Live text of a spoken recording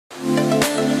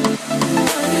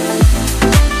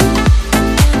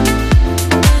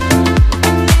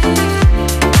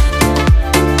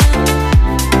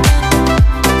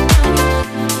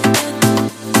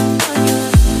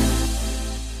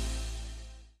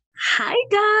Hi,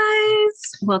 guys.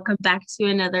 Welcome back to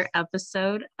another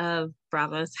episode of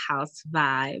Bravo's House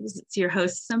Vibes. It's your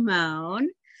host, Simone.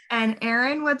 And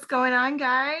Erin, what's going on,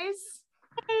 guys?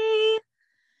 Hey.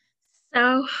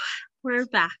 So we're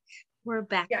back. We're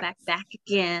back, Yes. back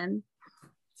again.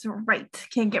 That's right.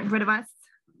 Can't get rid of us.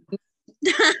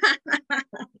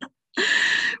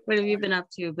 What have you been up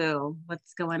to, boo?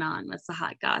 What's going on? What's the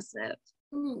hot gossip?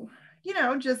 Ooh,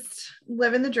 just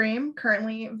living the dream.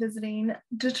 Currently visiting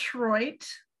Detroit.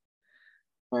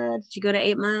 Did you go to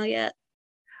 8 Mile yet?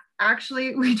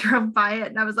 Actually, we drove by it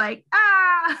and I was like,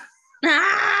 ah!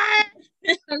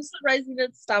 I'm surprised you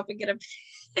didn't stop and get a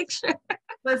picture.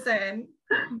 Listen,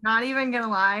 not even gonna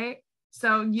lie.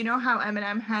 So you know how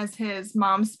Eminem has his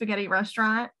mom's spaghetti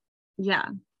restaurant? Yeah.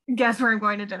 Guess where I'm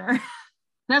going to dinner?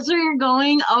 That's where you're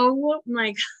going? Oh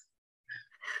my God.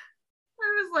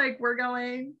 I was like, we're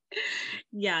going.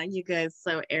 Yeah, you guys.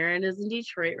 So Erin is in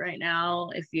Detroit right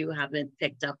now. If you haven't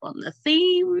picked up on the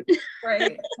theme.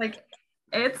 Right. Like,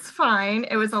 it's fine.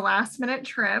 It was a last minute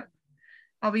trip.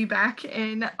 I'll be back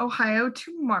in Ohio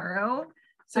tomorrow.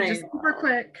 So just super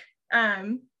quick.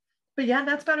 But yeah,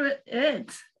 that's about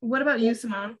it. What about you,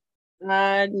 Simone?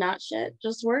 Not shit.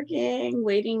 Just working,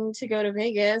 waiting to go to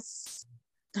Vegas.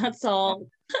 That's all.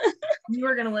 You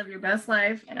are gonna live your best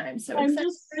life, and I'm so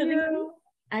excited for you.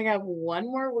 I got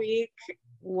one more week,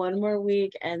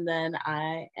 and then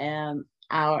I am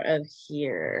out of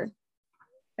here.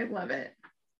 I love it.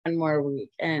 One more week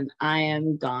and I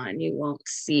am gone. You won't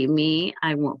see me.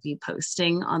 I won't be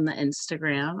posting on the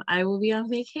Instagram. I will be on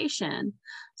vacation.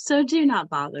 So do not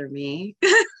bother me.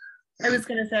 I was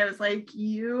gonna say, I was like,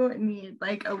 you need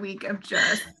like a week of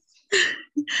just.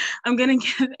 I'm gonna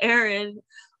give Erin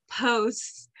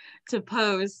posts to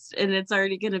post and it's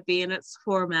already gonna be in its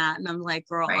format. And I'm like,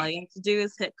 girl, all you have to do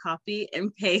is hit copy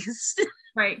and paste.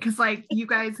 Right, because like you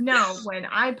guys know when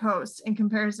I post in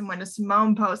comparison when a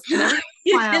Simone posts,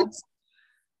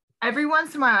 every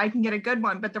once in a while I can get a good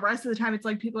one, but the rest of the time it's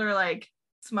like people are like,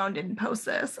 Simone didn't post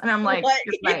this, and I'm like,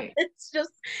 right. It's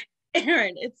just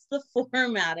Erin, it's the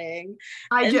formatting.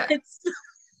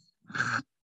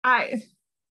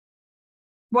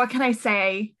 What can I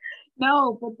say?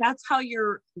 No, but that's how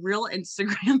your real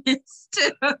Instagram is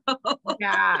too.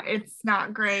 Yeah, it's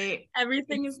not great.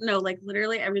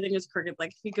 Literally everything is crooked.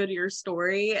 Like if you go to your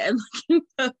story and you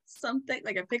post something,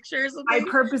 like a picture or something. I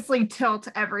purposely tilt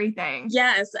everything.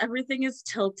 Yes, everything is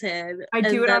tilted. I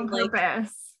do it on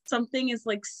purpose. Something is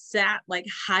like sat like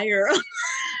higher.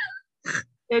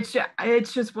 It's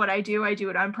just what I do. I do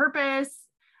it on purpose.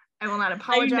 I will not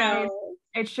apologize.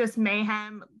 It's just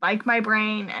mayhem, like my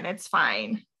brain, and it's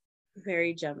fine.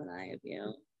 Very Gemini of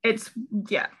you.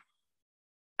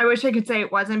 I wish I could say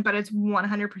it wasn't, but it's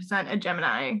 100% a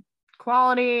Gemini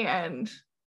quality, and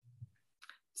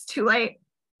it's too late.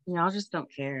 Y'all just don't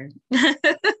care.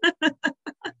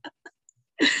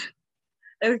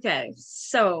 Okay,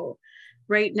 so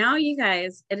right now, you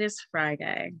guys, it is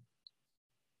Friday,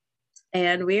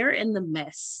 and we are in the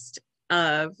midst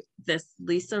of this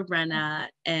Lisa Rinna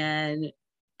and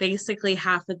basically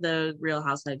half of the Real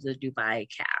Housewives of Dubai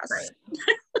cast. Right.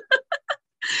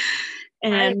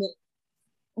 And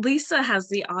Lisa has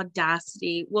the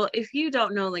audacity. Well, if you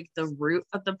don't know like the root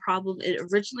of the problem, it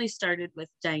originally started with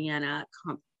Diana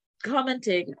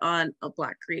commenting on a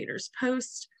Black creator's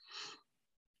post.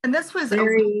 And this was a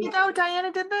week ago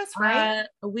Diana did this, right?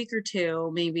 A week or two,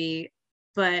 maybe.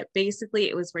 But basically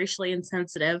it was racially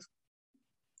insensitive.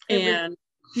 And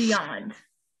beyond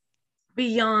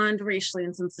racially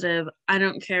insensitive. I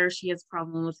don't care if she has a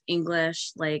problem with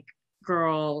English. Like,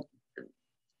 girl,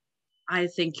 I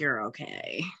think you're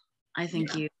okay. I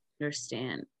think you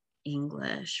understand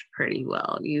English pretty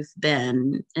well. You've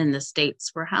been in the States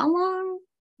for how long?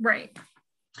 Right.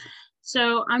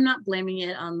 So I'm not blaming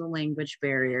it on the language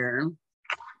barrier.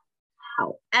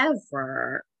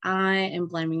 However, I am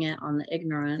blaming it on the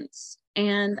ignorance.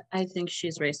 And I think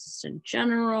she's racist in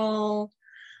general.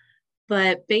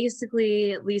 But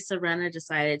basically, Lisa Rinna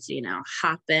decided to,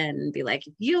 hop in and be like,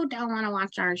 if you don't want to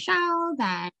watch our show,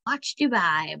 then watch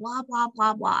Dubai, blah, blah,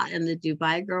 blah, blah. And the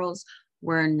Dubai girls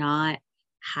were not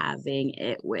having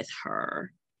it with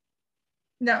her.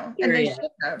 No, and they should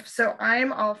have. So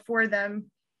I'm all for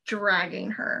them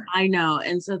dragging her. I know.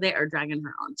 And so they are dragging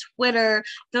her on Twitter.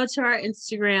 Go to our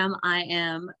Instagram. I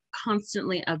am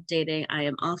constantly updating. I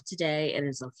am off today. It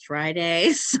is a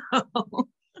Friday.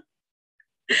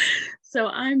 So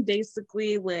I'm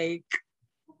basically like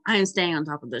I'm staying on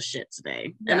top of this shit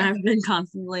today. Yeah. And I've been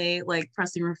constantly like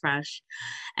pressing refresh.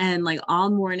 And like all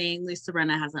morning, Lisa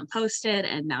Rinna hasn't posted.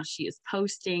 And now she is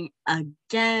posting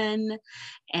again.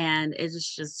 And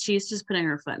it's just, she's just putting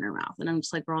her foot in her mouth. And I'm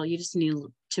just like, girl, you just need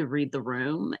to read the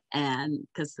room. And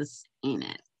because this ain't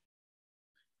it.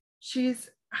 She's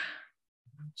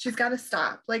got to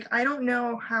stop. Like, I don't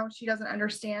know how she doesn't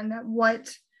understand that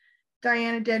what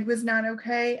Diana did was not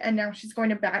okay. And now she's going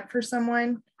to bat for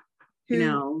someone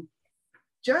who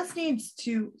just needs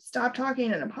to stop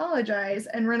talking and apologize.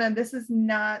 And Rinna, this is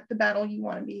not the battle you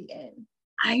want to be in.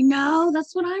 I know,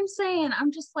 that's what I'm saying.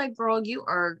 I'm just like, girl, you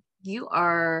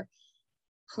are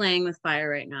playing with fire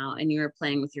right now, and you're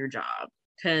playing with your job,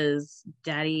 because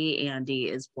Daddy Andy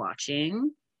is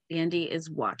watching. Andy is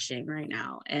watching right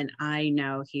now, and I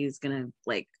know he's gonna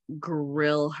like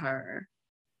grill her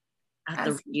at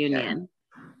the reunion.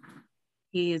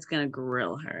 He is going to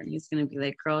grill her, and he's going to be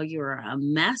like, girl, you are a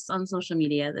mess on social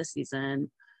media this season.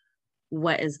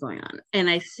 What is going on? And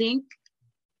I think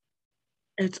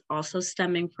it's also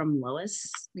stemming from Lois,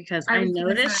 because I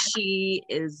noticed she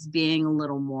is being a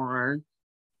little more,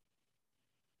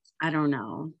 I don't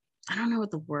know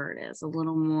what the word is, a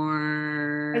little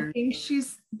more. I think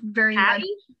she's very much,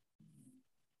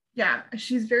 yeah,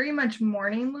 she's very much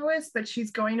mourning Lois, but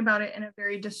she's going about it in a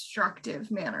very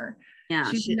destructive manner. Yeah,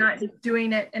 she's not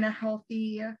doing it in a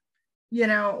healthy,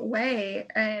 way.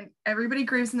 And everybody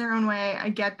grieves in their own way. I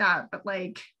get that, but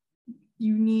like,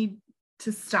 you need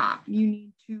to stop. You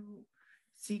need to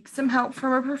seek some help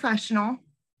from a professional,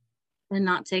 and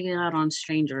not take it out on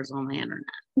strangers on the internet.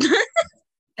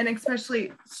 And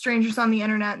especially strangers on the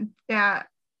internet that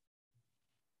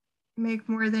make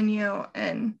more than you.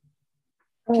 And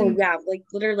yeah, like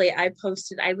literally, I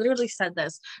literally said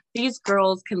this. These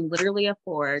girls can literally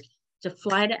afford to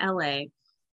fly to LA,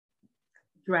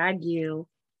 drag you,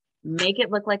 make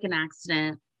it look like an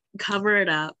accident, cover it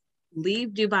up, leave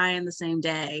Dubai in the same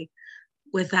day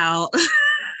without.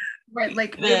 Right,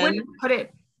 like it wouldn't put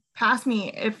it past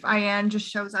me if Ian just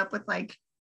shows up with like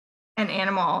an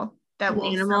animal that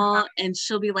will animal, and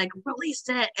she'll be like, release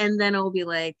it, and then it'll be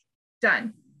like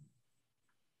done.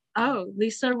 Oh,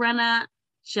 Lisa Rinna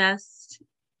just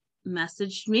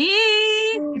messaged me.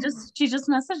 She just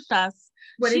messaged us.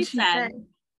 What did she said, say?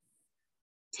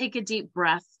 Take a deep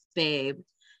breath, babe.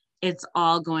 It's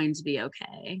all going to be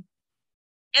okay.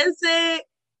 Is it?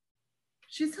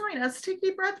 She's telling us to take a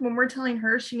deep breath when we're telling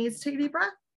her she needs to take a deep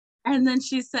breath. And then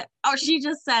she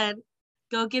just said,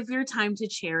 go give your time to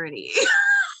charity.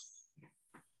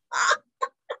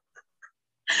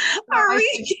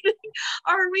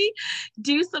 Are we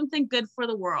do something good for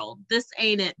the world? This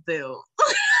ain't it, boo.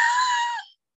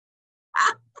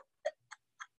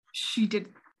 She did.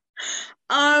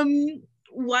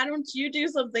 Why don't you do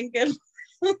something good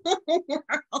for the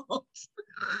world?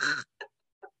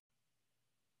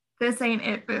 This ain't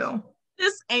it, boo.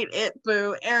 This ain't it,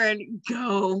 boo. Erin,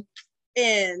 go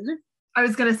in. I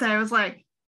was gonna say, I was like,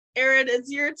 Erin,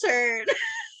 it's your turn.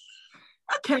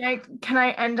 Can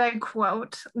I end I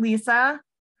quote Lisa?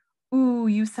 Ooh,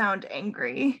 you sound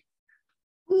angry.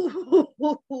 Ooh,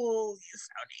 you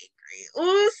sound angry.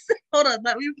 Ooh, hold on,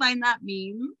 let me find that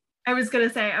meme. I was gonna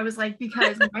say, I was like,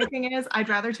 because my thing is, I'd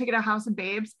rather take it to House of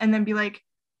Babes and then be like,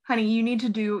 honey, you need to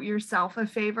do yourself a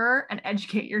favor and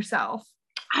educate yourself.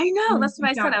 I know, that's what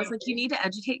I said. I was like, you need to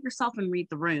educate yourself and read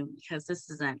the room, because this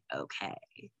isn't okay,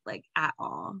 like at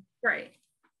all. Right.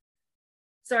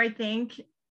 So I think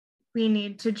we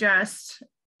need to just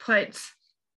put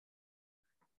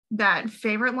that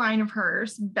favorite line of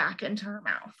hers back into her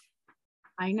mouth.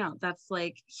 I know. That's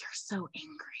like, you're so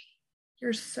angry.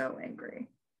 You're so angry.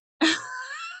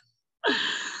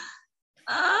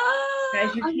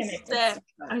 Guys,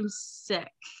 I'm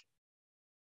sick.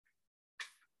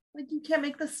 Like, you can't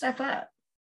make this stuff up.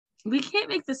 We can't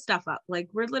make this stuff up. Like,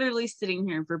 we're literally sitting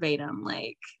here verbatim.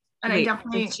 Like, and wait, I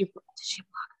definitely did she block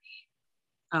me?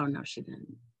 Oh no, she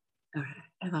didn't. Okay,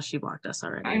 I thought she blocked us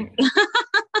already.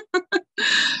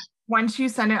 Once you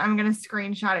send it, I'm gonna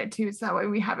screenshot it too, so that way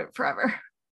we have it forever.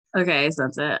 Okay, I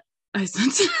sent it.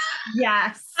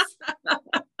 Yes.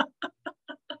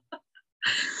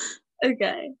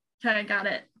 Okay, I got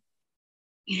it.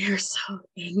 You're so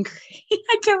angry.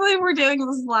 I can't believe we're doing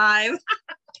this live.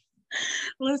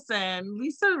 Listen,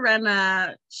 Lisa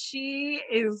Rinna, she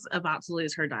is about to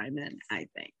lose her diamond, I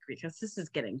think, because this is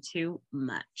getting too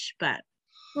much. But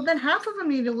well, then half of them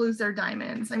need to lose their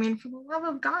diamonds. I mean, for the love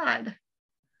of God.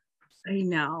 I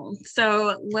know.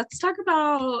 So let's talk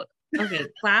about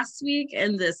last week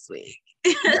and this week.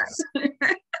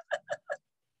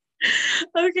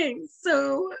 Okay,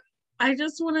 so I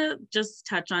just want to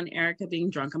touch on Erika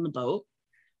being drunk on the boat.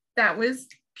 That was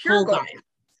pure Whole gold. vibe.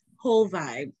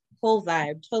 Whole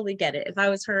vibe. Totally get it. If I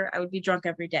was her, I would be drunk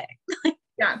every day.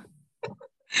 Yeah.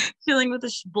 Dealing with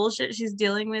the bullshit she's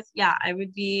dealing with. Yeah, I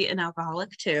would be an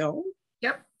alcoholic too.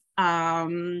 Yep. All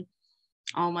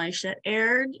my shit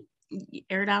aired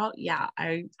out. Yeah,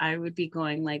 I would be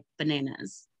going like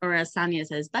bananas, or as Sanya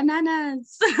says,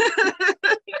 bananas.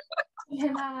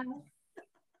 Yeah.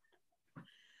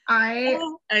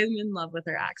 I'm in love with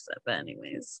her accent, but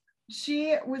anyways,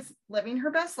 she was living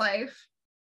her best life.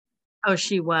 Oh,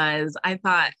 she was. I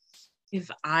thought if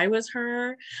I was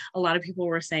her, a lot of people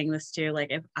were saying this too.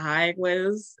 Like if I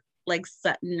was like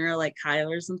Sutton or like Kyle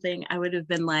or something, I would have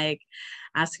been like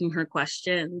asking her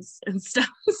questions and stuff.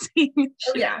 Oh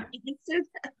yeah.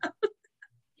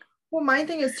 Well, my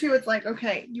thing is too, it's like,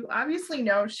 okay, you obviously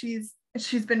know she's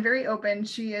been very open.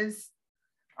 She is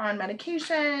on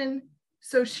medication.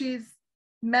 So she's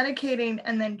medicating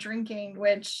and then drinking,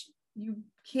 which you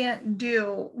can't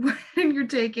do when you're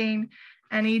taking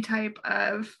any type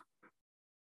of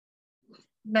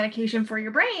medication for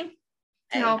your brain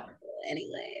to help.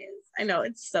 Anyways, I know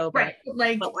it's so bad,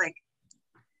 right? but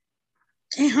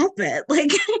can't help it.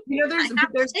 Like, you know,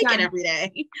 there's take it every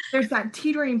day. There's that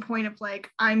teetering point of like,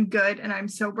 I'm good and I'm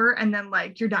sober, and then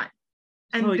like you're done.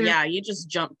 And yeah, you just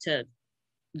jump to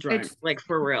drunk, like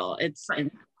for real. It's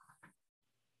right.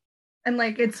 And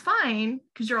like it's fine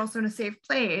because you're also in a safe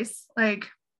place. Like,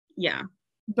 yeah.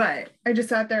 But I just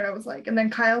sat there and I was like, and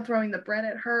then Kyle throwing the bread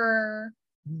at her.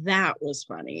 That was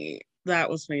funny.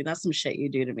 That's some shit you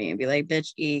do to me and be like,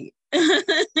 bitch, eat.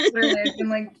 I'm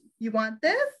like, you want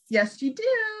this? Yes, you do.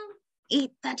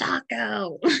 Eat the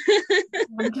taco.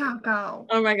 Taco.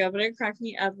 Oh my god, but it cracked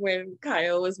me up when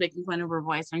Kyle was making fun of her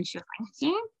voice when she was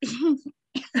like,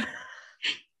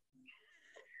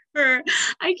 I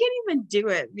can't even do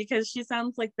it because she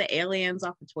sounds like the aliens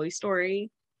off of Toy Story.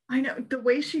 I know, the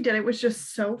way she did it was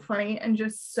just so funny and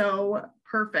just so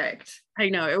perfect. I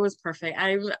know, it was perfect.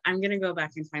 I'm gonna go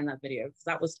back and find that video because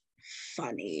that was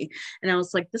funny. And I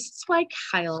was like, this is why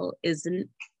Kyle is an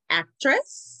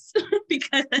actress.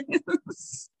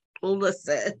 Because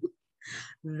listen,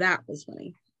 that was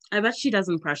funny. I bet she does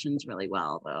impressions really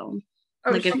well though.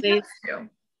 Oh, like if they do.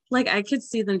 Like I could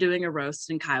see them doing a roast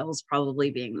and Kyle's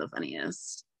probably being the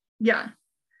funniest. Yeah.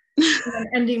 And then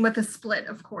ending with a split,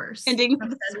 of course. Ending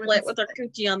with a split with her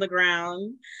coochie on the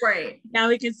ground. Right. Now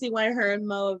we can see why her and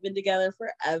Mo have been together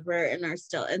forever and are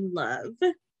still in love.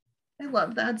 I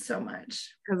love that so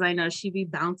much. Because I know she'd be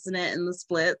bouncing it in the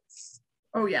splits.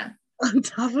 Oh yeah. On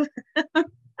top of it.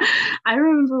 I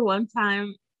remember one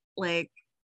time, like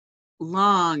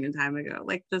long time ago,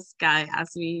 like this guy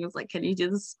asked me, he was like, can you do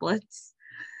the splits?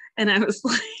 And I was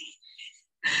like,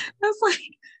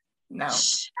 no.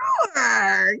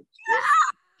 Sure. Yeah.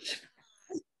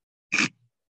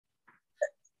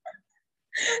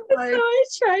 Like, so I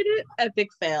tried it. Epic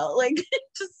fail. Like,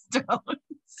 just don't.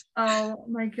 Oh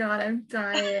my god, I'm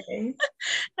dying.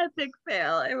 Epic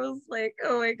fail. I was like,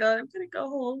 oh my god, I'm gonna go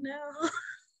home now.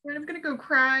 And I'm gonna go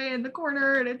cry in the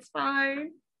corner and it's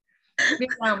fine.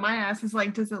 Meanwhile, my ass is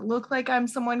like, does it look like I'm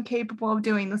someone capable of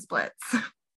doing the splits?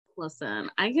 Listen,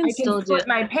 I can still split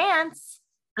my pants.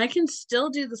 I can still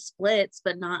do the splits,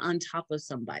 but not on top of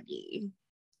somebody.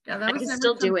 Yeah, that was I can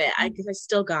still do it. I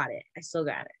still got it. You still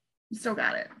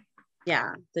got it.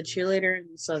 Yeah, the cheerleader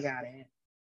still got it.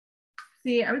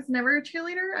 See, I was never a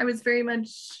cheerleader. I was very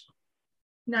much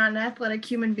not an athletic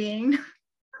human being.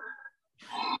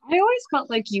 I always felt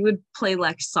like you would play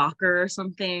like soccer or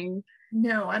something.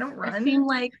 No, I don't run. I seem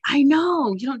like, I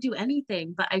know you don't do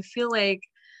anything, but I feel like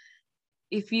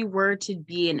if you were to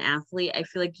be an athlete, I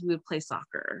feel like you would play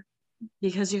soccer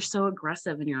because you're so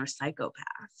aggressive and you're a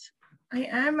psychopath. I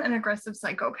am an aggressive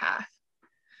psychopath.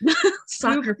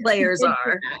 Soccer players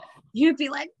are. You'd be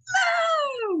like,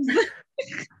 move!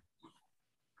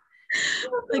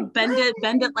 Like bend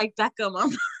it like Beckham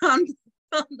on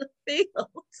the field.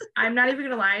 I'm not even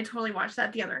gonna lie, I totally watched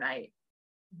that the other night.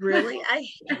 Really? I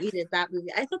hated that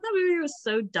movie. I thought that movie was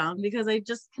so dumb because I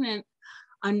just couldn't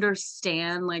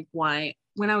understand like why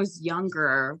when I was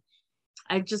younger,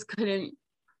 I just couldn't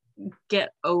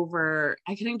get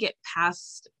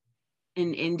past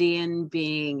an Indian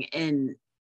being in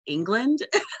England.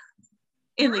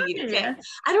 In the UK. Yeah.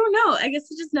 I don't know. I guess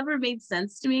it just never made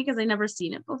sense to me because I never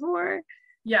seen it before.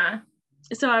 Yeah.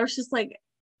 So I was just like,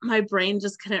 my brain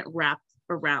just couldn't wrap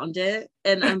around it.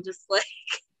 And I'm just like,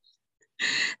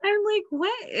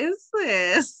 what is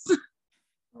this?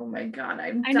 Oh my God.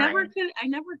 I never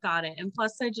got it. And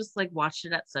plus I just like watched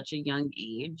it at such a young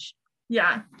age.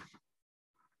 Yeah.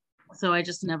 So I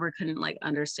just never couldn't like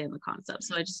understand the concept.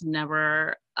 So I just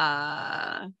never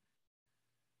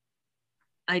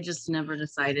I just never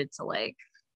decided to like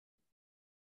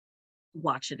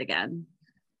watch it again.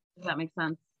 Does that make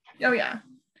sense? Oh yeah.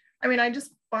 I mean, I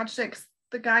just watched it 'cause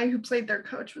the guy who played their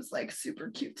coach was like super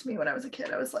cute to me when I was a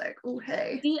kid. I was like, oh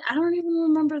hey. See, I don't even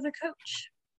remember the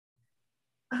coach.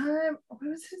 What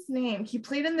was his name? He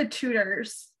played in The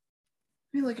Tudors.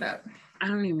 Let me look it up. I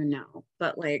don't even know,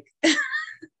 but like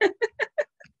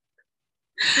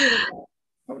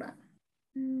Hold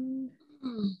on.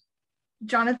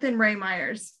 Jonathan Ray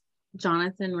Myers.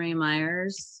 Jonathan Ray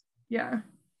Myers. Yeah.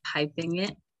 Typing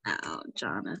it out,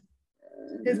 Jonathan.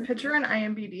 His picture on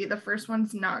IMDb, the first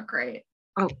one's not great.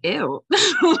 Oh, ew.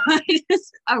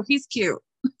 Oh, he's cute.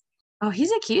 Oh,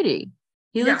 he's a cutie.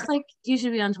 He looks like he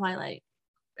should be on Twilight.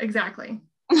 Exactly.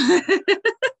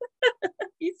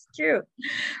 He's cute.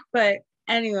 But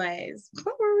anyways,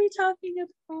 what were we talking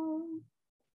about?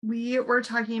 We were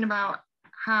talking about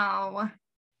how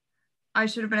I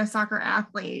should have been a soccer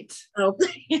athlete. Oh,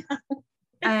 yeah.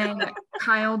 And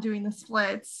Kyle doing the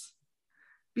splits.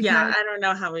 Yeah, I don't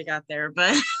know how we got there,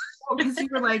 but because you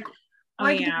were like,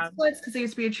 why do splits? Because I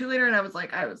used to be a cheerleader, and I was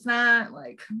like, I was not.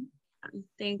 Like,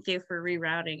 thank you for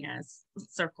rerouting us.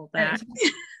 Circle back.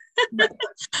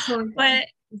 Totally. But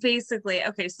basically,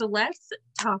 okay, so let's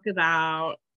talk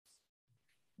about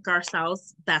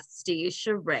Garcelle's bestie,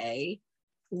 Sheree.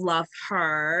 Love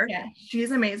her. Yeah,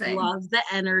 she's amazing. Love the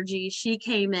energy. She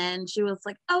came in. She was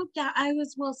like, oh yeah, I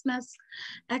was Will Smith's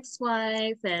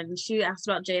ex-wife. And she asked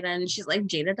about Jada, and she's like,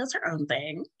 Jada does her own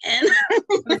thing. And I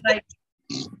was like,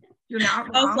 you're not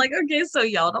wrong. I was like, okay, so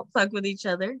y'all don't fuck with each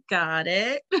other. Got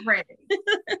it. Right.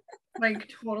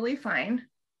 Like, totally fine.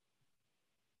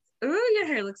 Ooh, your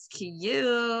hair looks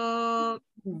cute.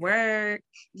 Work.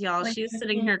 Y'all, like, she's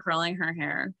sitting here curling her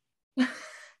hair.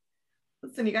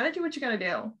 Listen, you gotta do what you gotta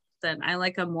do. Then I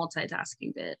like a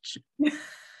multitasking bitch.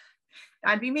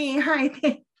 That'd be me. Hi,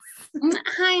 thanks.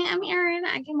 Hi, I'm Erin.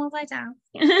 I can multitask.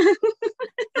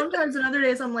 Sometimes on other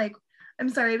days I'm like, I'm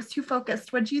sorry, I was too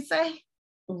focused. What'd you say?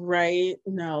 Right.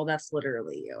 No, that's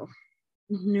literally you.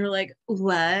 And you're like,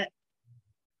 what?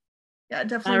 Yeah,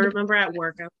 definitely. I remember at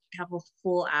work, I would have a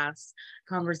full ass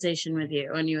conversation with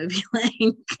you, and you would be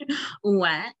like,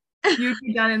 what? You'd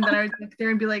be done, and then I would sit there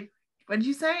and be like, what did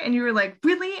you say? And you were like,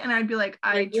 really? And I'd be like,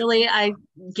 I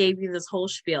gave you this whole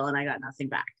spiel and I got nothing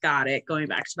back. Got it. Going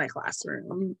back to my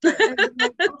classroom. Like, I'll talk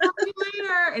to you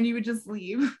later. And you would just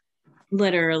leave.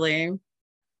 Literally.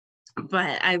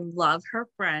 But I love her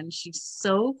friend. She's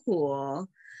so cool.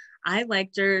 I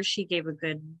liked her. She gave a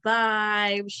good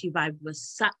vibe. She vibed with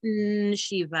Sutton.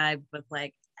 She vibed with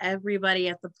like everybody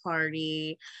at the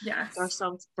party. Yes.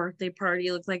 Garcelle's birthday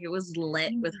party looked like it was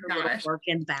lit with her little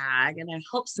Birkin bag. And I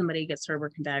hope somebody gets her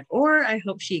Birkin bag, or I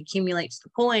hope she accumulates the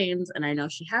coins. And I know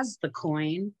she has the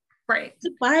coin. Right.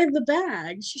 To buy the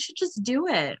bag. She should just do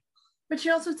it. But she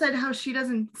also said how she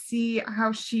doesn't see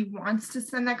how she wants to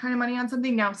spend that kind of money on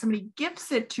something. Now, if somebody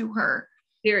gifts it to her,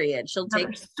 period, she'll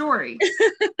take story.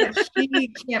 But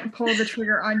she can't pull the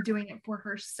trigger on doing it for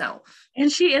herself.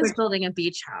 And she is building a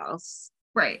beach house.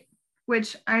 Right.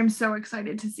 Which I'm so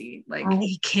excited to see. Like,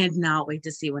 I cannot wait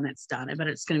to see when it's done. I bet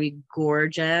it's going to be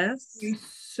gorgeous.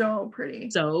 So pretty.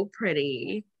 So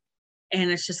pretty.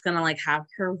 And it's just going to like have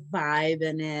her vibe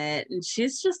in it. And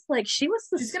she's just like, she's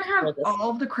going to have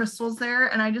all of the crystals there.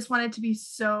 And I just want it to be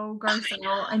so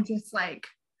Garcelle and just like,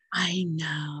 I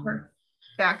know.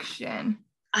 Perfection.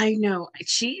 I know.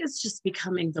 She is just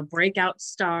becoming the breakout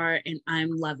star, and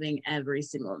I'm loving every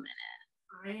single minute.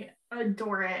 I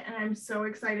adore it, and I'm so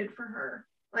excited for her.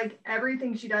 Like,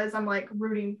 everything she does, I'm like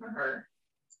rooting for her.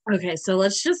 Okay, so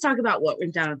let's just talk about what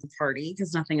went down at the party,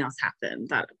 because nothing else happened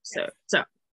that episode. So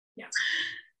yeah,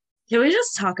 can we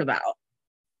just talk about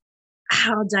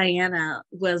how Diana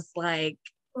was like,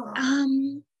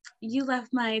 you left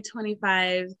my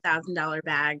 $25,000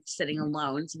 bag sitting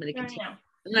alone, somebody can take it.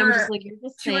 And I'm just like, you're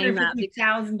just saying that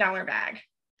 $250,000 bag.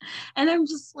 And I'm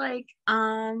just like,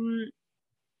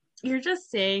 you're just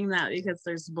saying that because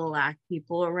there's Black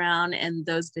people around, and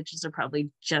those bitches are probably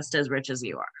just as rich as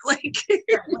you are. Like,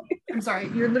 I'm sorry,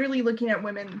 you're literally looking at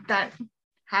women that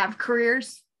have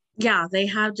careers. Yeah, they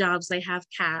have jobs, they have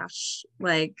cash.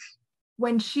 Like,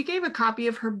 when she gave a copy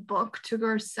of her book to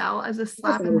Garcelle as a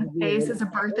slap in the face as a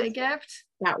birthday gift.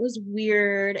 That was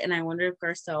weird. And I wonder if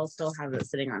Garcelle still has it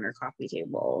sitting on her coffee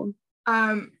table.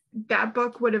 That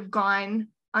book would have gone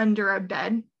under a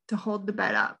bed to hold the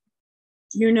bed up.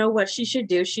 You know what she should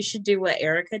do? She should do what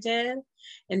Erica did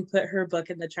and put her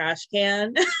book in the trash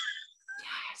can. Yes.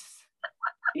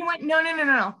 You know what?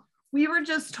 No. We were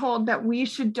just told that we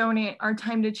should donate our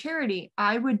time to charity.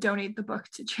 I would donate the book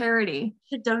to charity.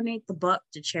 Should donate the book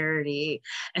to charity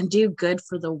and do good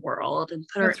for the world and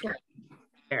put her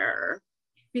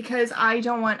because I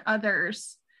don't want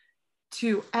others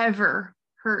to ever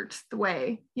hurt the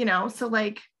way, so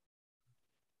like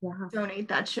donate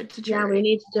that shit to charity. Yeah, we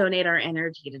need to donate our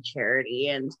energy to charity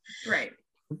and right.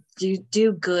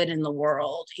 do good in the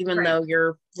world, even though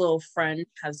your little friend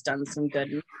has done some good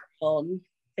in the world,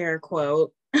 air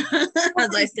quote.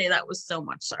 As I say that with so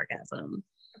much sarcasm.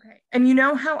 Okay. And you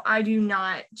know how I do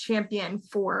not champion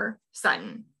for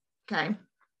Sutton. Okay.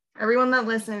 Everyone that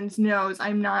listens knows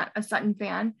I'm not a Sutton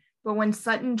fan, but when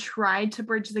Sutton tried to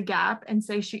bridge the gap and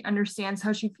say she understands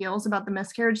how she feels about the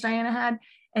miscarriage Diana had,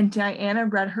 and Diana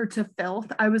read her to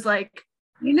filth, I was like,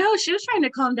 she was trying to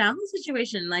calm down the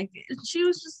situation. Like, she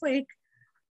was just like,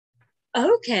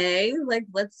 okay, like,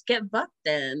 let's get bucked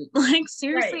then. Like,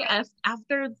 seriously, right.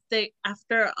 after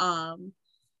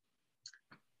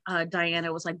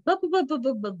Diana was like, buh, buh, buh,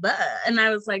 buh, buh, buh, and I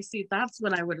was like, see, that's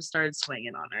when I would have started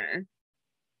swinging on her.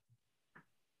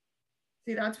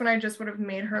 See, that's when I just would have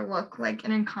made her look like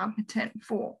an incompetent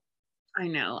fool. I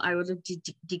know. I would have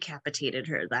decapitated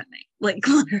her that night. Like,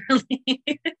 literally.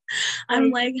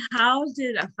 I'm like, how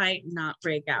did a fight not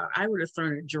break out? I would have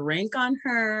thrown a drink on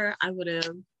her. I would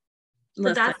have.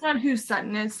 But that's not who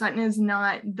Sutton is. Sutton is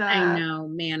not the. I know,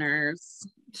 manners.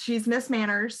 She's Miss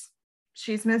Manners.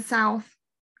 She's Miss South.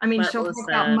 I mean, she'll talk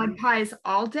about mud pies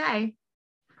all day.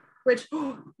 Which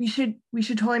we should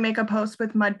totally make a post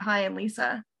with Mud Pie and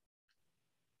Lisa.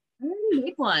 I already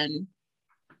made one.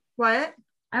 What?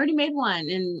 I already made one,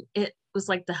 and it was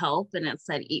like the help, and it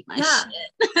said "eat my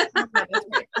shit."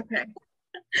 Okay.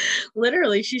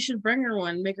 Literally, she should bring her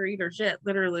one, make her eat her shit.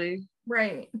 Literally.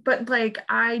 Right, but like,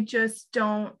 I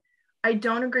don't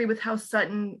agree with how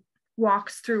Sutton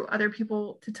walks through other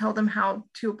people to tell them how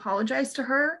to apologize to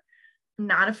her. I'm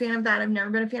not a fan of that. I've never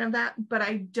been a fan of that, but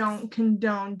I don't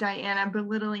condone Diana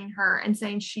belittling her and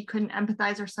saying she couldn't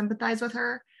empathize or sympathize with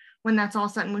her when that's all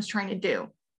Sutton was trying to do.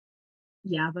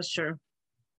 Yeah, that's true.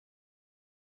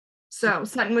 So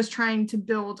Sutton was trying to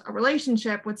build a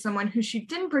relationship with someone who she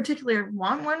didn't particularly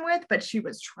want one with, but she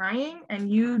was trying,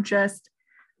 and you just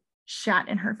shat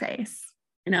in her face.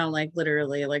 Like,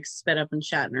 literally, like, spit up and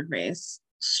shat in her face.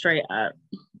 Straight up.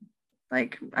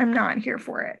 Like, I'm not here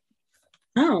for it.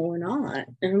 No, we're not.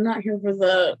 And I'm not here for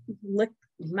the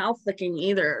mouth licking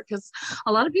either, because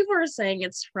a lot of people are saying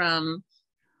it's from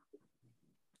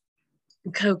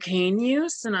cocaine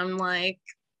use, and I'm like,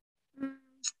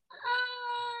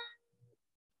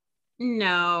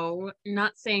 no,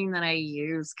 not saying that I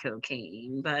use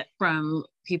cocaine, but from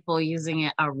people using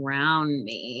it around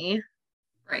me.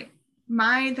 Right.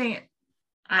 My thing,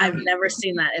 I've never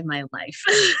seen that in my life.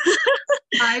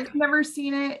 I've never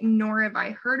seen it, nor have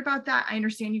I heard about that. I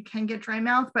understand you can get dry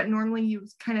mouth, but normally you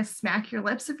kind of smack your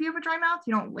lips if you have a dry mouth.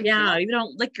 You don't lick you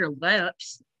don't lick your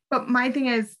lips. But my thing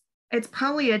is, it's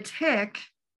probably a tick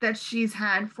that she's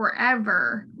had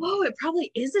forever. Whoa, it probably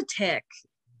is a tick.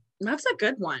 That's a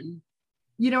good one.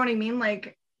 You know what I mean?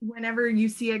 Like, whenever you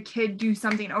see a kid do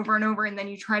something over and over and then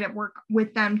you try to work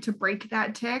with them to break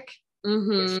that tick,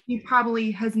 she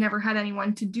probably has never had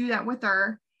anyone to do that with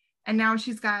her. And now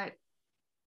she's got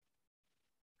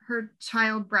her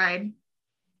child bride,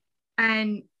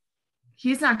 and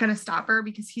he's not going to stop her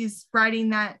because he's riding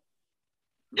that.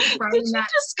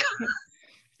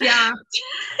 Yeah. Did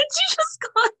you just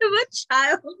call him a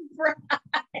child bride?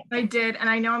 I did, and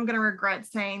I know I'm going to regret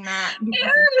saying that.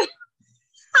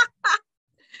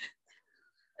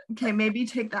 Okay, maybe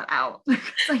take that out. You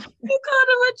called him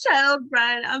a child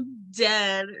bride. I'm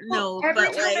dead. No, every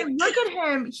time I look at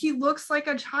him, he looks like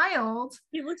a child.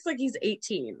 He looks like he's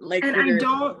 18. Like, and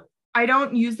I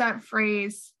don't use that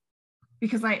phrase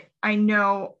because I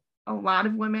know a lot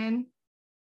of women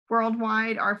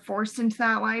worldwide are forced into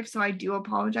that life, so I do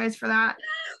apologize for that.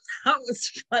 That was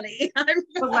funny.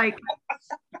 But like,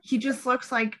 he just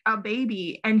looks like a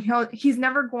baby, and he's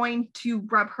never going to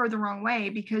rub her the wrong way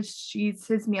because she's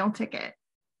his meal ticket.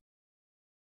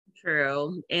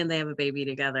 True. And they have a baby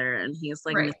together, and he's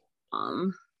like, right. Mr.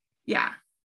 Mom. Yeah.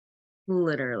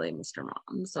 Literally Mr.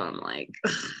 Mom. So I'm like,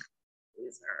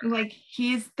 like,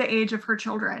 he's the age of her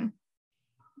children.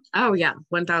 Oh yeah,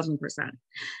 1000%.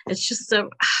 It's just so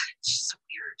weird.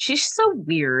 She's so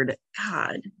weird.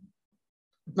 God.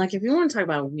 Like, if you want to talk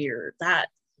about weird, that's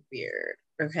weird.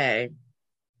 Okay.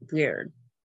 Weird.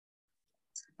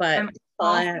 But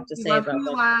all I have to say about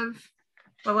love,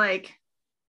 but like,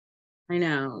 I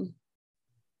know.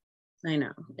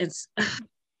 It's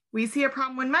we see a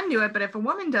problem when men do it, but if a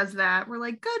woman does that, we're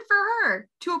like, good for her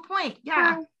to a point.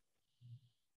 Yeah.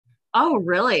 Oh,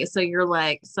 really? So you're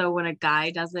like, so when a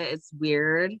guy does it, it's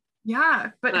weird. Yeah,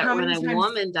 but how when a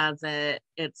woman does it,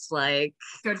 it's like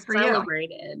good for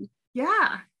celebrated. You.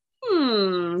 Yeah.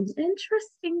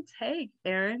 Interesting take,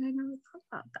 Erin. I never thought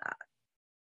about that.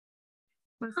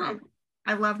 Listen,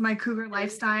 I love my cougar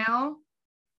lifestyle.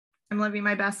 I'm living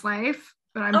my best life,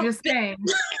 but I'm just saying.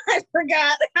 I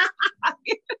forgot.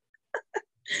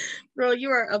 Girl, you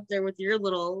are up there with your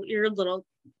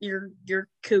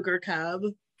cougar cub.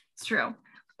 It's true.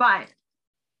 But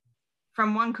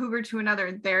from one cougar to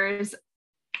another, there's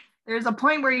a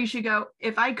point where you should go,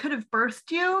 if I could have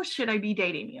birthed you, should I be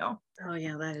dating you? Oh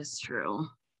yeah, that is true.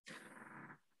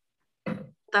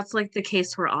 That's like the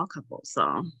case for all couples,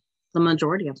 so the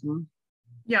majority of them.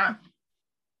 Yeah.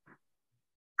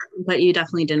 But you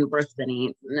definitely didn't birth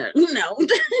any. No.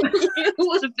 It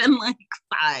would have been like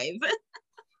 5.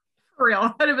 For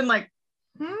real. I'd have been like,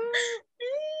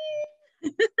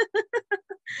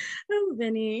 Oh,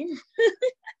 Vinny.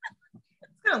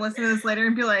 I'm gonna listen to this later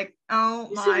and be like, oh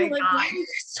my God. Why are you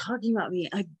guys talking about me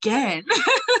again?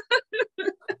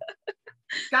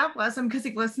 God bless him, because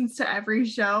he listens to every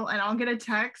show, and I'll get a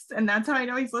text, and that's how I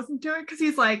know he's listened to it, because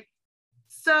he's like,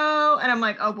 so, and I'm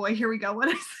like, oh boy, here we go. What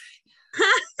I say?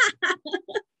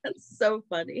 That's so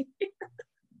funny.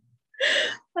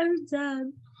 I'm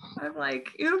done. I'm like,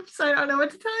 oops, I don't know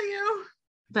what to tell you.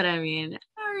 But I mean,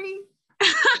 sorry.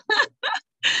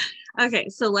 Okay,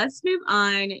 so let's move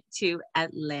on to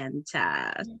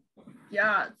Atlanta.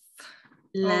 Yes.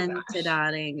 Atlanta,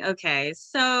 darling. Okay,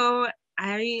 so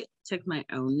I took my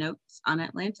own notes on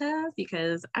Atlanta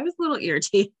because I was a little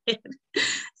irritated.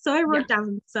 So I wrote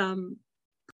down some.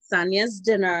 Sonya's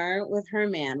dinner with her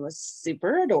man was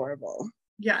super adorable.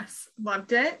 Yes,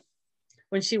 loved it.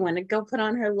 When she went to go put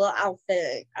on her little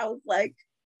outfit, I was like,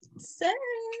 sis,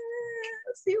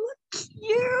 you look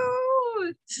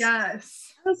cute.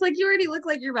 Yes. I was like, you already look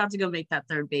like you're about to go make that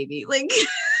 3rd baby. Like,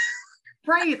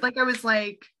 right. Like, I was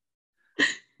like,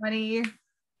 honey,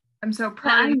 I'm so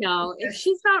proud. I know. If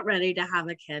she's not ready to have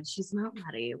a kid, she's not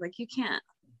ready. Like, you can't.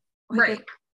 Like, right.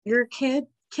 Your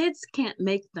kids can't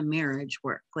make the marriage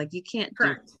work. Like, you can't.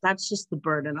 Correct. That's just the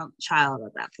burden on the child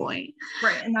at that point.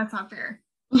 Right. And that's not fair.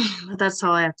 That's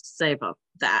all I have to say about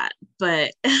that.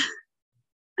 But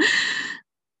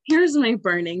here's my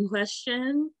burning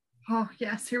question. Oh,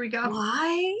 yes. Here we go.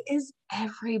 Why is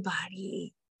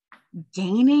everybody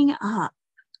gaining up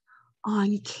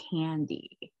on Kandi?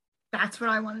 That's what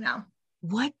I want to know.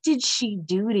 What did she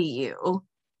do to you?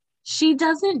 She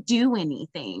doesn't do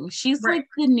anything. She's right. like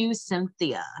the new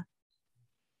Cynthia.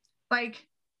 Like,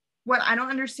 what I don't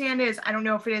understand is, I don't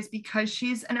know if it is because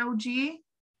she's an OG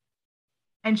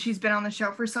and she's been on the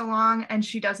show for so long and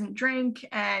she doesn't drink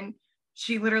and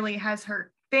she literally has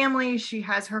her family. She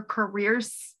has her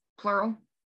careers, plural.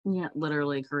 Yeah,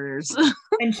 literally careers.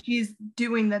 And she's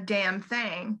doing the damn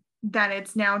thing that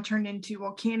it's now turned into,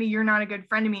 well, Kandi, you're not a good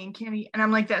friend to me. And Kandi, and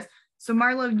I'm like this. So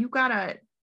Marlo,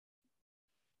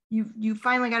 you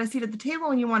finally got a seat at the table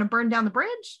and you want to burn down the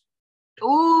bridge?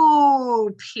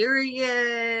 Ooh,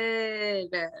 period.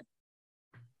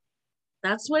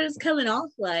 That's what it's coming off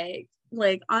like.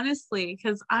 Like, honestly,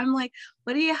 because I'm like,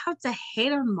 what do you have to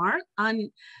hate on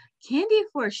Kandi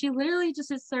for? She literally just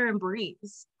sits there and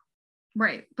breathes.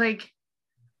 Right. Like,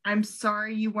 I'm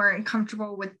sorry you weren't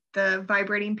comfortable with the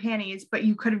vibrating panties, but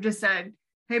you could have just said,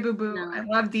 hey, boo-boo, no, I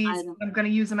love these. I'm going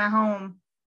to use them at home.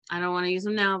 I don't want to use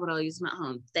them now, but I'll use them at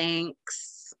home.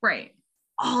 Thanks. Right.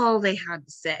 All they had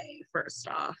to say, first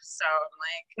off. So I'm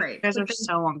like, right. You guys are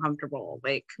so uncomfortable.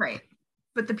 Like, right.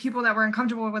 But the people that were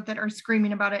uncomfortable with it are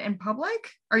screaming about it in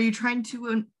public. Are you trying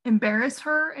to embarrass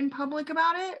her in public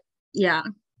about it? Yeah.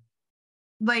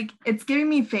 Like, it's giving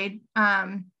me Phaedra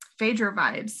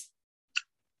vibes.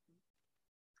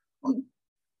 I'm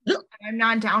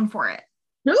not down for it.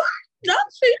 No, not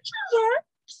Phaedra.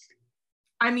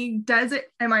 I mean,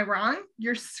 am I wrong?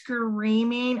 You're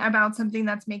screaming about something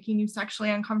that's making you sexually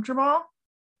uncomfortable.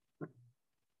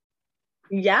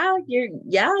 Yeah,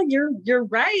 you're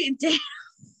right. Damn.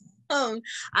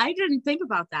 I didn't think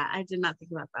about that. I did not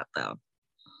think about that though.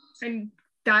 And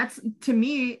that's, to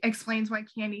me, explains why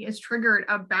Kandi is triggered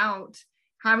about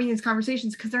having these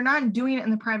conversations, because they're not doing it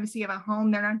in the privacy of a home.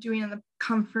 They're not doing it in the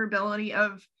comfortability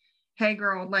of, hey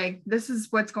girl, like, this is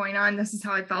what's going on. This is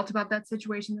how I felt about that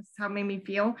situation. This is how it made me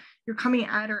feel. You're coming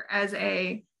at her as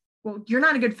well, you're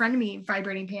not a good friend to me,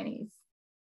 vibrating panties.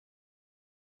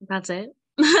 That's it.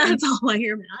 That's all I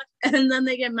hear mad. And then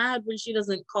they get mad when she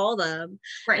doesn't call them.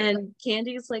 Right. And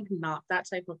Kandi's like not that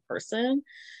type of person.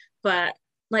 But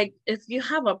like, if you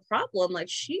have a problem, like,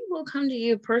 she will come to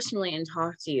you personally and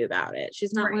talk to you about it.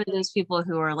 She's not one of those people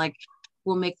who are like,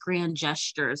 will make grand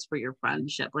gestures for your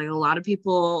friendship. Like, a lot of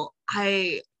people,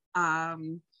 I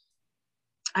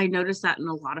noticed that in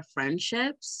a lot of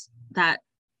friendships, that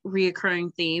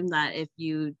reoccurring theme, that if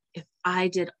I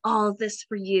did all this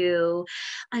for you.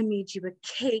 I made you a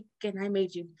cake and I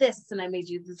made you this and I made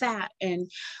you that. And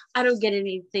I don't get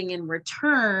anything in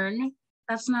return.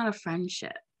 That's not a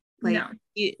friendship. Like, No.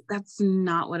 That's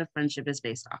not what a friendship is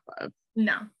based off of.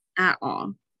 No. At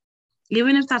all.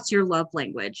 Even if that's your love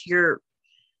language, your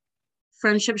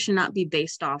friendship should not be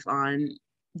based off on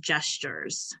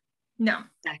gestures. No.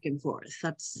 Back and forth.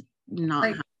 That's not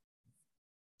like,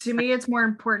 to me, it's more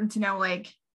important to know,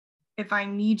 like, if I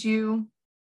need you,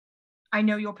 I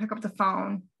know you'll pick up the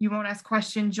phone. You won't ask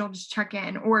questions. You'll just check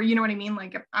in. Or, you know what I mean?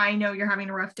 Like, if I know you're having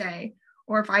a rough day,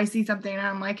 or if I see something and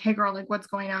I'm like, hey, girl, like, what's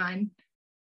going on?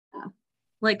 Yeah.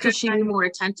 Like, could she be more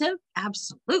attentive?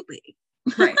 Absolutely.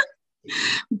 Right.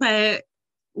 But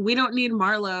we don't need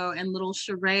Marlo and little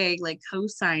Sheree, like,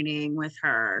 co-signing with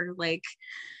her. Like,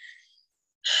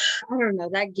 I don't know,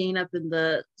 that gain up in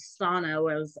the sauna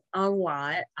was a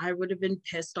lot. I would have been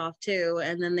pissed off too.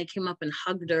 And then they came up and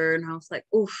hugged her, and I was like,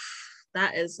 oof,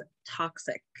 that is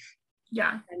toxic.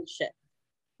 Yeah. Friendship.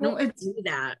 Well, don't do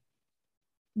that.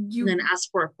 You and then ask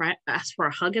for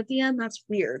a hug at the end. That's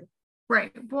weird.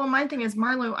 Right. Well, my thing is,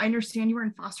 Marlo, I understand you were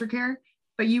in foster care,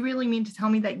 but you really mean to tell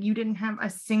me that you didn't have a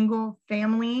single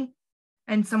family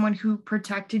and someone who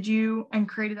protected you and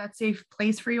created that safe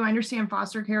place for you? I understand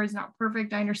foster care is not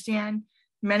perfect. I understand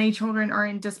many children are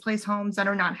in displaced homes that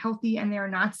are not healthy and they are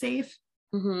not safe.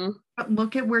 Mm-hmm. But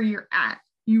look at where you're at.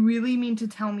 You really mean to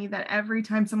tell me that every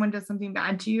time someone does something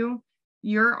bad to you,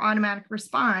 your automatic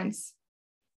response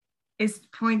is to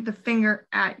point the finger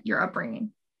at your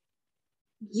upbringing?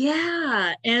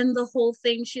 Yeah. And the whole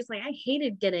thing, she's like, I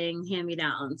hated getting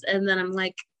hand-me-downs. And then I'm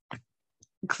like,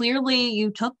 clearly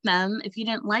you took them. If you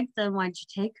didn't like them, why'd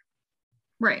you take them?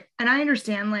 Right. And I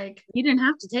understand, like, you didn't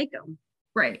have to take them.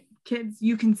 Right. Kids,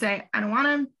 you can say, I don't want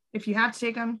them. If you have to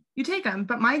take them, you take them.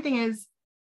 But my thing is,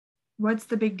 what's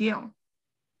the big deal?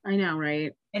 I know,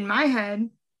 right? In my head,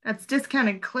 that's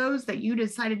discounted clothes that you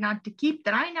decided not to keep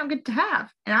that I now get to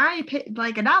have. And I paid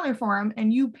like $1 for them,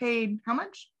 and you paid how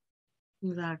much?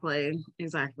 Exactly.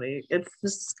 It's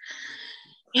just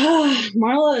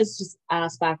Marla is just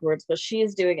ass backwards, but she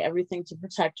is doing everything to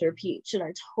protect her Peach, and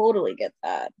I totally get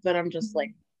that. But I'm just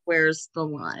like, where's the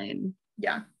line?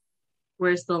 Yeah.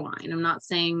 Where's the line? I'm not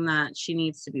saying that she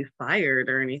needs to be fired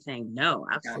or anything. No,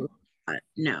 absolutely not.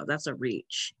 No, that's a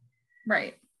reach.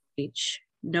 Right. Reach.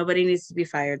 Nobody needs to be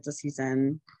fired this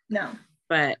season. No.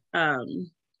 But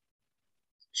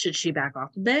should she back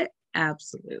off a bit?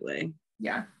 Absolutely.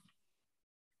 Yeah.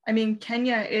 I mean,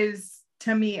 Kenya is,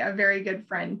 to me, a very good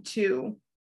friend to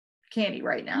Kandi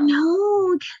right now.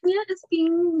 No, Kenya is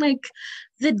being like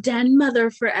the den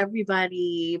mother for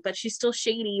everybody, but she's still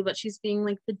shady, but she's being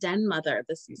like the den mother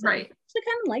this season. Right. I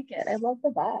kind of like it. I love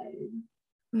the vibe.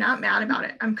 I'm not mad about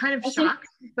it. I'm kind of shocked,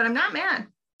 but I'm not mad.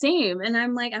 Same. And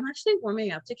I'm like, I'm actually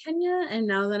warming up to Kenya. And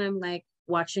now that I'm like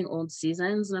watching old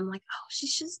seasons, and I'm like, oh,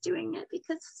 she's just doing it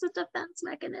because it's a defense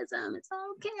mechanism. It's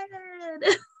all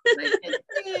good.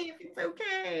 It's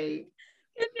okay.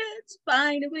 It's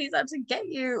fine. Nobody's out to get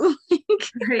you.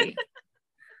 Right.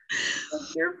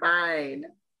 You're fine.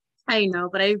 I know,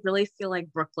 but I really feel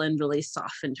like Brooklyn really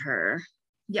softened her.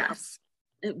 Yes.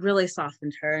 It really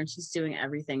softened her, and she's doing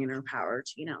everything in her power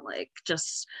to, like,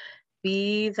 just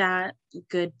be that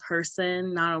good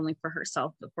person, not only for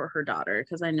herself, but for her daughter,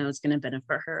 because I know it's going to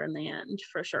benefit her in the end,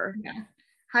 for sure. Yeah.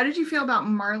 How did you feel about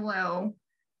Marlo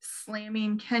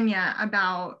slamming Kenya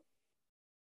about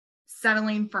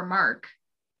settling for Mark?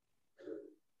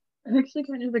 I actually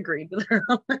kind of agreed with her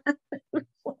on that.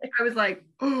 I was like,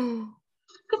 oh.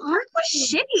 Mark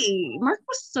was shitty. Mark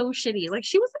was so shitty. Like,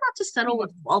 she was about to settle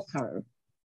with Walter.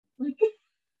 Like,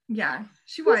 yeah,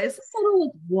 she was. To settle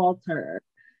with Walter.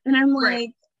 And I'm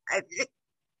like, right.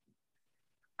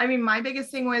 I mean, my biggest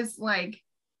thing was like,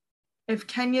 if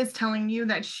Kenya's telling you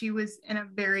that she was in a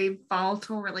very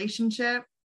volatile relationship,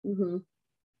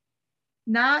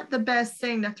 not the best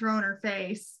thing to throw in her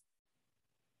face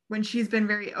when she's been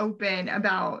very open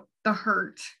about the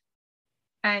hurt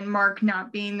and Mark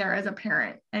not being there as a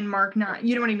parent and Mark not,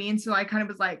 you know what I mean? So I kind of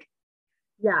was like,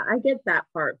 yeah, I get that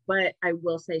part, but I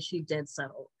will say she did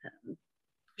settle with him.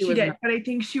 She did, but I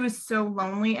think she was so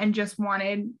lonely and just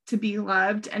wanted to be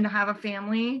loved and to have a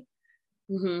family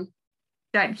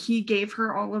that he gave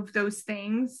her all of those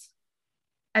things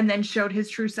and then showed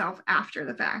his true self after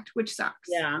the fact, which sucks.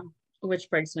 Yeah, which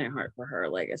breaks my heart for her,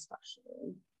 like,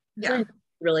 especially. Yeah. I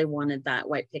really wanted that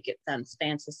white picket fence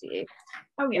fantasy.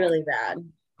 Oh, yeah. Really bad.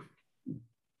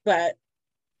 But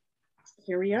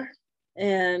here we are.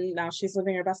 And now she's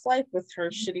living her best life with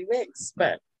her shitty wigs,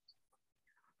 but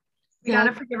you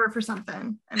gotta forgive her for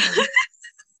something. I mean,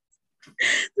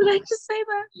 Did I just say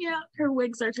that? Yeah, her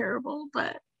wigs are terrible,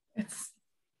 but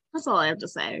that's all I have to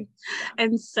say. Yeah.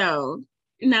 And so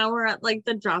now we're at like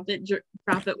the drop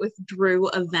it with Drew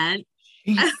event.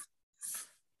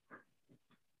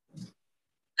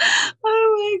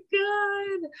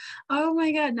 Oh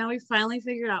my god, now we finally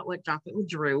figured out what Drop It with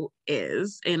Drew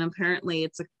is, and apparently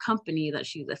it's a company that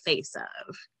she's the face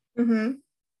of.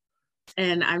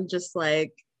 And I'm just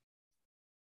like,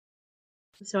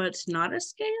 so it's not a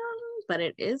scam, but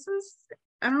it is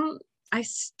I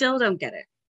still don't get it.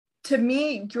 To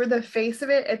me, you're the face of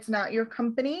it. It's not your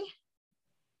company.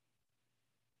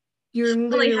 You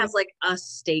really has like a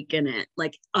stake in it,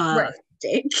 like a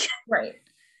stake. Right.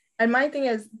 And my thing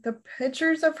is, the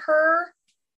pictures of her,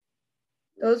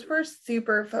 those were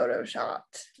super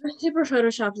photoshopped. They're super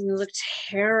photoshopped and they look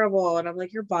terrible. And I'm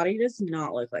like, your body does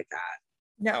not look like that.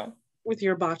 No. With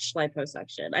your botched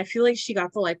liposuction. I feel like she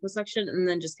got the liposuction and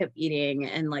then just kept eating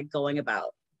and like going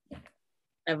about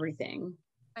everything.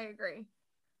 I agree.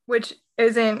 Which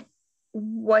isn't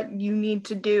what you need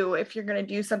to do if you're going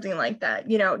to do something like that.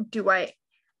 You know, do I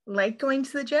like going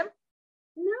to the gym?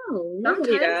 No,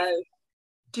 nobody does.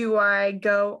 Do I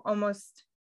go almost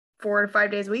 4 to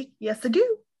 5 days a week? Yes, I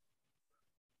do.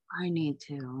 I need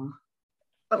to.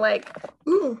 But like,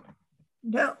 ooh,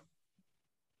 no.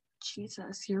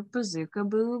 Jesus, your bazooka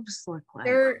boobs look like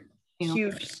they're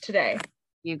huge today.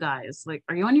 You guys, like,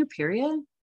 are you on your period?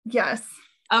 Yes.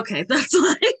 Okay, that's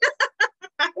like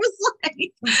I was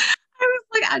like,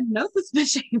 I know this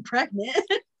bitch ain't pregnant.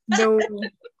 No.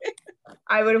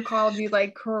 I would have called you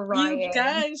like crying. You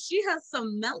guys, she has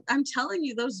some melt. I'm telling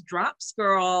you, those drops,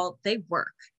 girl, they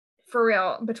work. For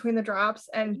real. Between the drops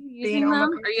and being on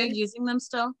them. Are you using them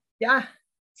still? Yeah.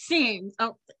 Same.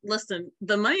 Oh, listen,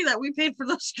 the money that we paid for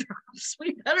those drops,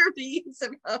 we better be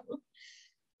using them.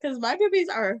 Because my boobies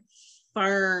are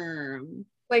firm.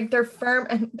 Like they're firm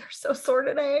and they're so sore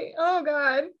today. Oh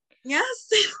God. Yes.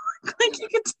 Like you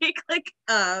could take like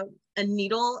a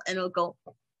needle and it'll go.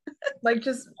 Like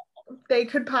just they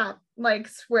could pop. Like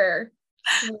swear.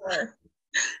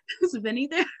 Is Vinny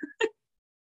there?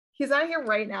 He's not here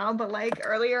right now, but like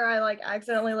earlier I like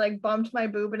accidentally like bumped my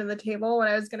boob into the table when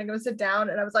I was gonna go sit down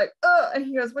and I was like, oh, and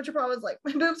he goes, what's your problem? I was like,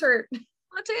 my boobs hurt.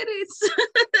 My titties.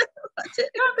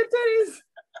 Not the titties.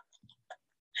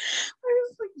 I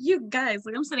was like, you guys,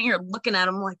 like I'm sitting here looking at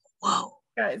them like, whoa.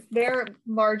 Guys, they're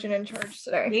large and in charge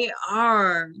today. They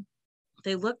are.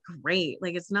 They look great.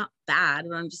 Like it's not bad.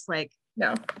 And I'm just like,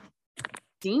 no.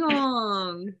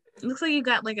 Damn. It looks like you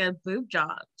got like a boob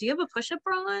job. Do you have a push-up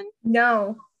bra on?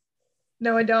 No,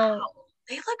 I don't. Wow.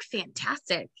 They look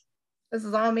fantastic. This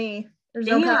is all me. There's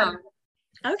no pad.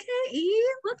 Okay, E,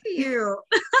 look at you.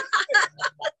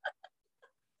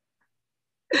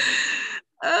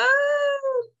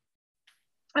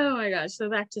 Oh my gosh. So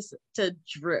back to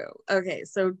Drew. Okay,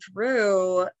 so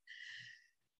Drew,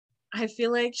 I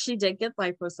feel like she did get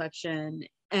liposuction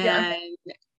and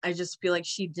I just feel like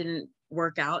she didn't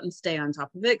work out and stay on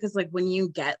top of it, because like when you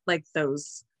get like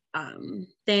those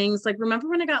things, like remember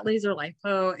when I got laser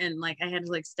lipo and like I had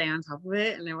to like stay on top of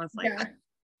it, and it was like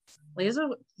laser,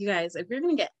 you guys, if you're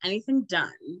gonna get anything done,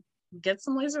 get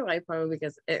some laser lipo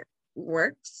because it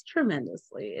works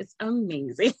tremendously. It's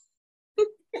amazing.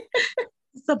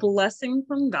 It's a blessing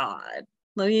from God,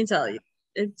 let me tell you.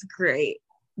 It's great.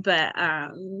 But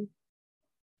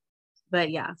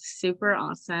yeah, super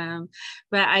awesome.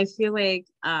 But I feel like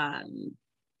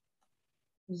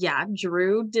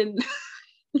Drew didn't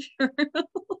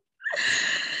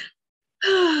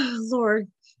Lord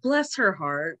bless her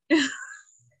heart.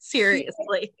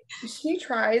 Seriously. She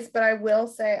tries, but I will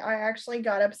say I actually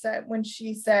got upset when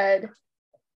she said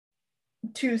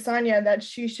to Sonia that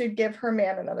she should give her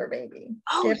man another baby.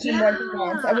 Give him what he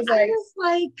wants. I was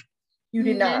like, you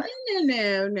did not.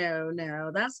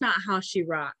 No. That's not how she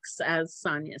rocks, as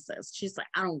Sonia says. She's like,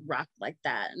 I don't rock like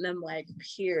that. And I'm like,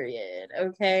 period.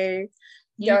 Okay.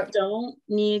 You don't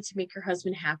need to make your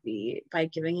husband happy by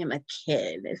giving him a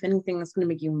kid. If anything, that's going to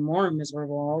make you more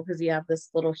miserable because you have this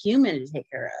little human to take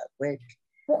care of. Like,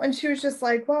 well, and she was just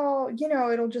like, well, you know,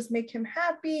 it'll just make him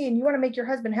happy and you want to make your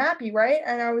husband happy, right?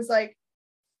 And I was like,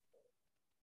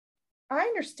 I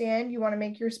understand you want to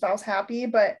make your spouse happy,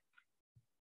 but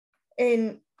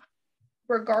in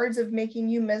regards of making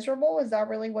you miserable, is that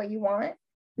really what you want?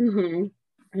 I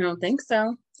don't think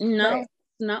so. No, right.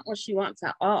 Not what she wants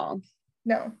at all.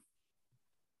 No.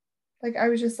 Like, I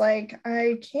was just like,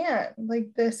 I can't. Like,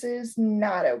 this is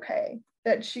not okay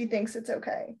that she thinks it's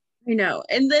okay. I know.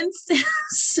 And then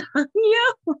Sonia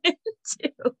went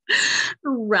to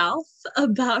Ralph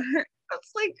about her. I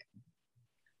was like,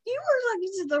 you were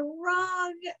talking to the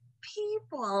wrong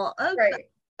people. Okay. Right.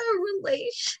 a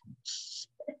relationship.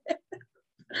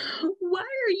 Why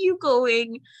are you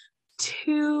going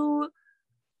to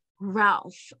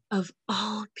Ralph of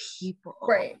all people?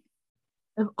 Right.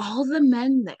 Of all the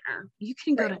men there, you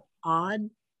can go Right. to Todd.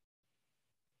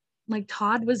 Like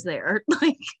Todd was there.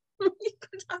 Like you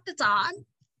could talk to Todd.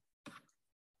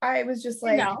 I was just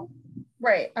like,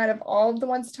 right. Out of all of the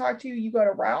ones to talk to, you go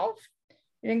to Ralph.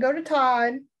 You didn't go to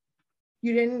Todd.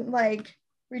 You didn't like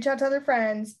reach out to other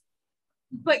friends.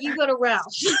 But you go to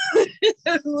Ralph,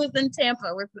 who was in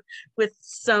Tampa with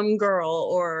some girl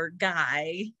or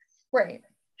guy. Right.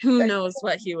 Who knows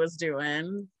what he was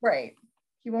doing. Right.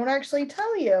 He won't actually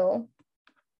tell you.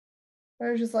 I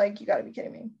was just like, you gotta be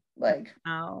kidding me. Like,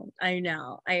 oh, I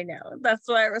know. That's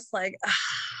why I was like,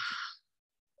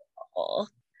 oh,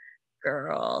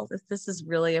 girl, if this is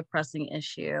really a pressing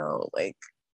issue, like,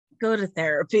 go to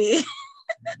therapy.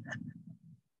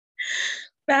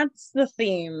 That's the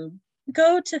theme.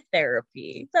 Go to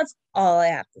therapy. That's all I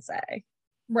have to say.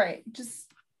 Right. Just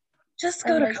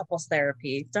go to couples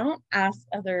therapy. Don't ask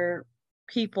other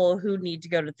people who need to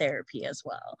go to therapy as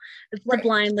well. It's the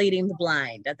blind leading the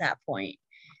blind at that point.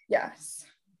 Yes.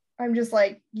 I'm just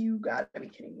like, you gotta be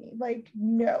kidding me. Like,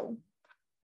 no.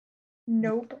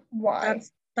 Nope. Why?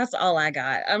 That's all I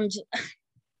got.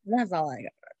 That's all I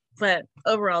got. But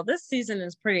overall, this season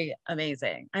is pretty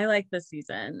amazing. I like this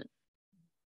season.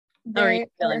 How are you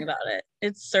feeling about it?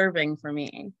 It's serving for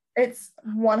me. It's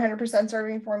 100%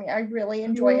 serving for me. I really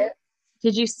enjoy it.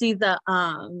 Did you see the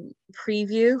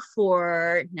preview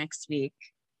for next week?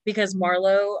 Because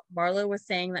Marlo was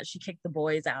saying that she kicked the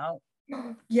boys out.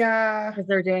 Yeah. Because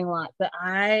they're doing a lot. But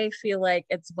I feel like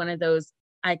it's one of those,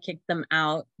 I kicked them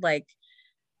out. Like,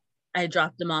 I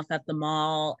dropped them off at the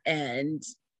mall and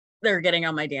they're getting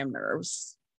on my damn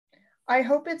nerves. I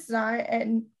hope it's not.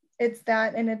 And it's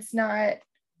that. And it's not,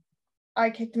 I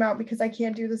kicked them out because I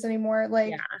can't do this anymore.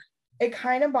 Like, it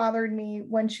kind of bothered me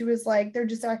when she was like, they're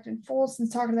just acting fools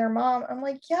since talking to their mom. I'm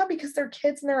like, yeah, because they're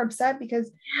kids and they're upset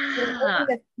because they're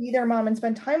hoping to see their mom and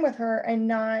spend time with her and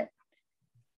not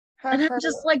have and her. I'm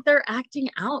just like, they're acting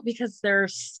out because they're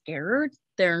scared.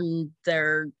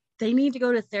 They need to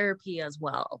go to therapy as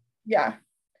well. Yeah.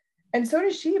 And so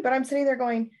does she, but I'm sitting there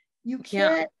going, you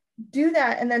can't do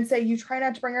that and then say you try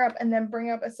not to bring her up and then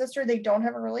bring up a sister they don't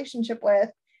have a relationship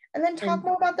with. And then talk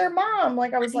more about their mom.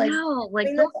 Like, I was like, that's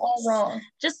all wrong.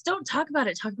 Just don't talk about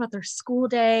it. Talk about their school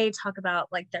day. Talk about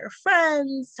like their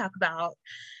friends. Talk about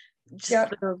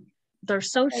just their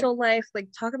social life. Like,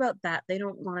 talk about that. They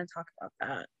don't want to talk about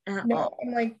that at all.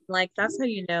 I'm like, that's how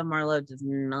you know Marlo does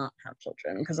not have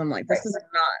children. Because I'm like, this is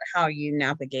not how you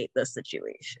navigate this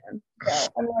situation. No,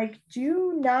 I'm like,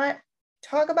 do not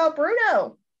talk about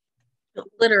Bruno.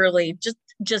 Literally,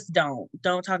 just don't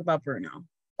talk about Bruno.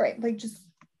 Right, like, just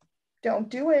don't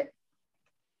do it.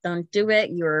 Don't do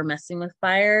it. You're messing with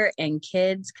fire, and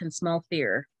kids can smell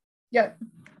fear. Yep.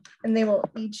 And they will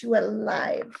eat you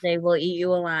alive. They will eat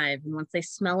you alive. And once they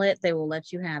smell it, they will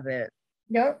let you have it.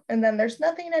 Yep. And then there's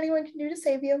nothing anyone can do to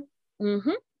save you.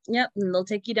 Mm-hmm. Yep. And they'll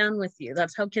take you down with you.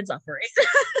 That's how kids operate.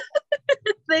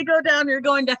 They go down, you're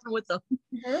going down with them.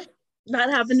 Mm-hmm.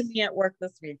 That happened to me at work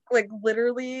this week. Like,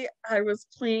 literally, I was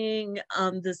playing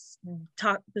this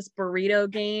burrito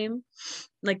game.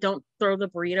 Like, don't throw the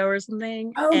burrito or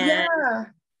something. Oh, yeah.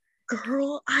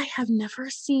 Girl, I have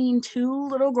never seen two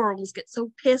little girls get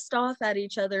so pissed off at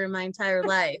each other in my entire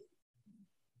life.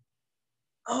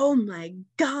 Oh my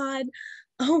God.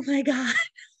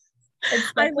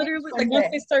 I literally, like, once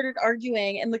they started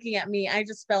arguing and looking at me, I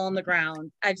just fell on the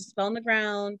ground.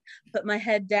 Put my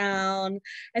head down,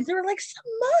 and they were like,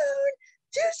 Simone,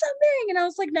 do something. And I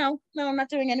was like, no, I'm not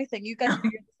doing anything. You guys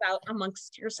figure this out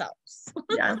amongst yourselves.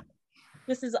 Yeah.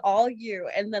 This is all you.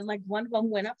 And then, like, one of them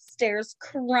went upstairs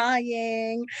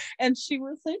crying, and she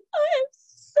was like, I'm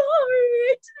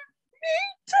sorry. Me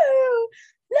too.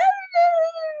 No.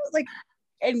 Like,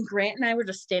 and Grant and I were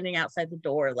just standing outside the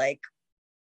door, like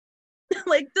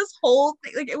this whole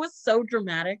thing, like, it was so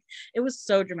dramatic.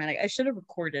 I should have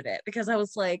recorded it because I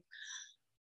was like,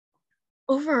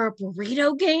 over a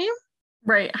burrito game?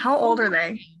 Right. How old are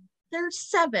they? They're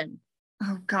 7.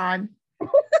 Oh God.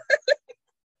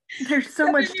 There's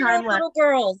so much time left. Little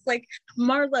girls. Like,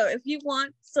 Marlo, if you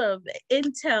want some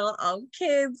intel on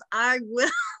kids, I will.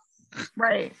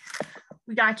 Right.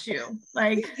 We got you.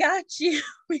 Like, we got you.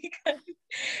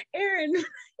 Aaron,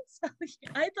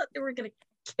 I thought they were gonna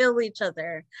kill each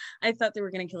other.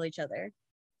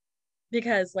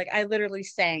 Because, like, I literally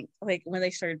sank. Like, when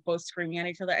they started both screaming at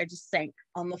each other, I just sank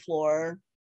on the floor,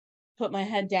 put my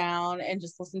head down, and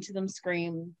just listened to them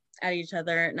scream at each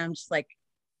other. And I'm just like,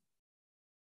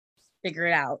 figure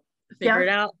it out.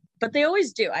 but they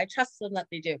always do. I trust them that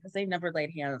they do because they never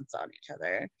laid hands on each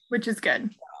other, which is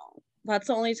good. So that's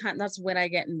the only time. That's when I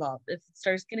get involved. If it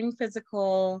starts getting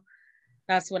physical,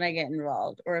 that's when I get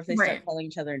involved, or if they start calling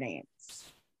each other names.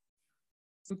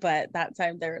 But that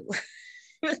time they're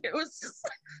it was just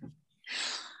like,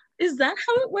 is that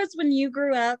how it was when you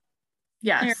grew up?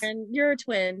 Yes. Aaron, you're a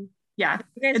twin. Yeah. Are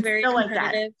you guys it's very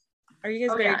competitive? Are you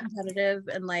guys very competitive?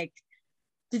 And like,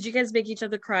 did you guys make each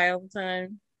other cry all the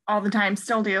time? All the time.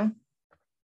 Still do.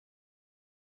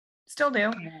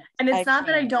 And it's not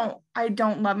that I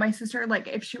don't love my sister. Like,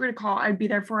 if she were to call, I'd be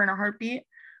there for her in a heartbeat.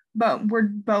 But we're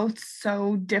both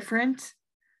so different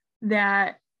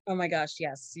that, oh my gosh,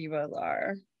 yes, you both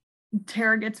are.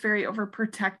 Tara gets very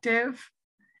overprotective,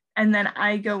 and then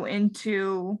I go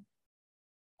into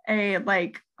a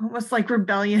like almost like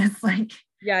rebellious, like,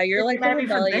 yeah, you're like a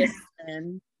rebellious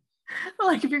twin.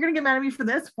 Like, if you're gonna get mad at me for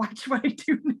this, watch what I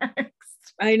do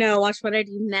next. I know, watch what I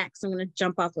do next. I'm gonna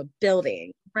jump off a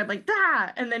building. Right, like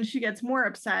that. And then she gets more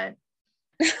upset.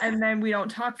 And then we don't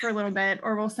talk for a little bit,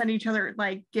 or we'll send each other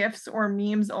like gifs or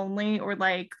memes only, or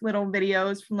like little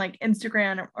videos from like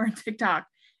Instagram or TikTok.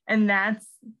 And that's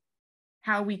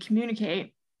how we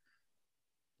communicate.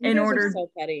 You guys are so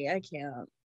petty. I can't.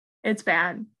 It's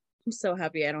bad. I'm so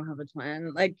happy I don't have a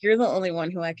twin. Like, you're the only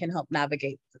one who I can help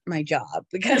navigate my job,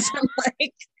 because I'm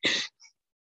like,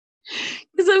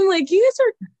 you guys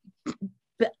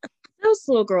are, those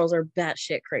little girls are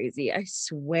batshit crazy, I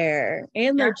swear.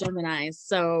 And they're Geminis,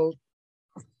 so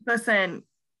listen,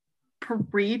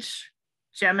 preach,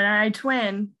 Gemini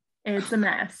twin, it's a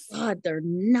mess. God, they're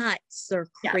nuts. They're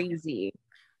crazy.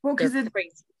 Well, because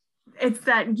it's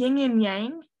that yin and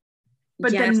yang,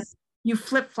 but then you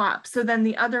flip-flop, so then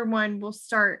the other one will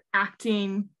start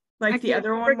acting like the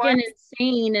other one was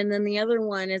insane, and then the other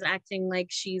one is acting like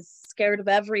she's scared of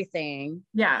everything.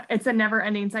 Yeah, it's a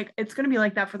never-ending cycle. It's going to be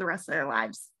like that for the rest of their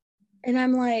lives. And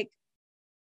I'm like,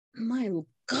 my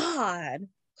God,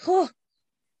 oh,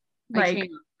 like,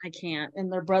 I can't.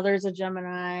 And their brother's a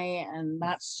Gemini, and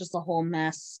that's just a whole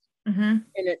mess in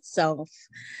itself.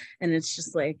 And it's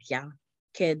just like, yeah,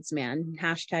 kids, man,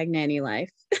 hashtag nanny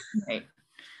life. Right.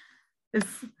 It's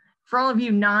for all of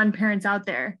you non-parents out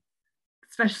there,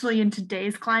 especially in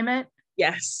today's climate.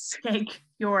 Yes. Take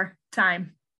your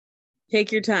time.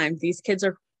 Take your time. These kids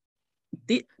are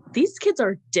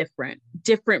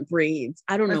different breeds.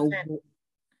 I don't know.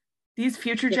 These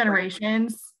future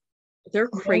generations, they're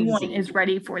crazy. No one is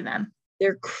ready for them.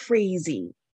 They're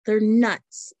crazy. They're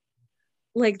nuts.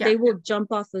 Like, they will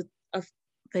jump off of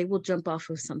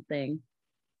something.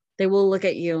 They will look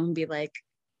at you and be like,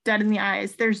 dead in the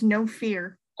eyes. There's no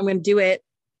fear. I'm gonna do it.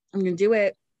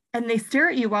 And they stare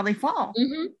at you while they fall.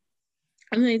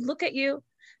 And they look at you.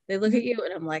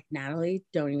 And I'm like, Natalie,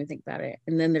 don't even think about it.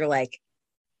 And then they're like,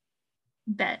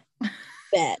 bet.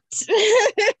 I'm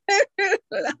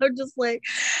just like,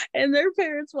 and their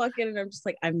parents walk in, and I'm just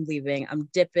like, I'm leaving. I'm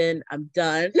dipping. I'm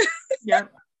done.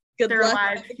 Yep. Good luck.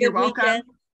 Alive. You're welcome.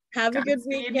 Have a good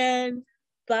weekend.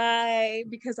 Bye.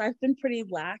 Because I've been pretty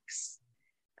lax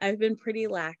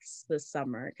this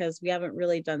summer, because we haven't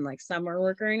really done like summer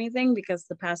work or anything, because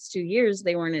the past 2 years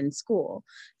they weren't in school.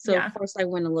 So of course I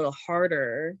went a little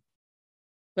harder.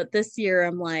 But this year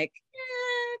I'm like,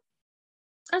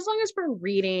 as long as we're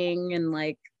reading and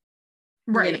like,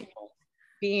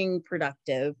 being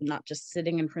productive, not just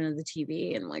sitting in front of the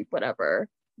TV and like whatever.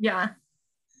 Yeah.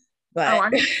 But I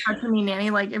talk to me nanny,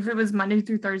 like if it was Monday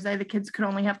through Thursday, the kids could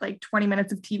only have like 20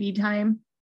 minutes of TV time.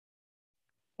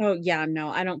 Oh yeah, no,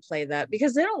 I don't play that,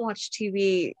 because they don't watch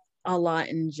TV a lot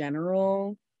in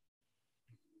general.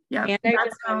 Yeah. And I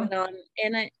just have it on,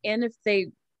 and if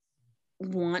they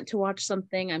want to watch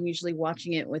something, I'm usually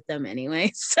watching it with them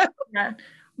anyway. So yeah.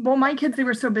 Well, my kids, they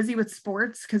were so busy with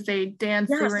sports because they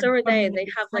dance. Yeah, so are they. They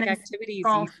have like activities.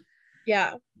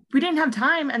 Yeah. We didn't have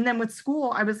time. And then with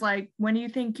school, I was like, when do you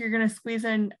think you're going to squeeze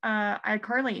in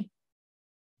iCarly?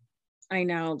 I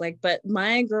know, like, but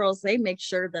my girls, they make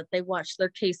sure that they watch their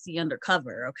Casey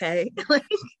Undercover, okay? Like,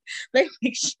 they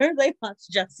make sure they watch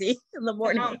Jessie in the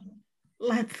morning.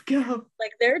 Let's go.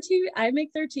 Like, their TV, I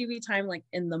make their TV time like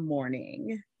in the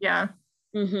morning. Yeah.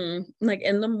 Like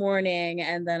in the morning,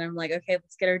 and then I'm like, okay,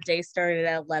 let's get our day started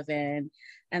at 11.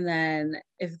 And then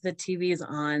if the TV is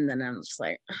on, then I'm just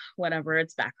like, whatever,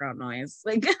 it's background noise.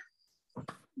 Like,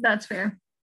 that's fair.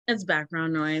 It's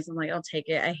background noise. I'm like, I'll take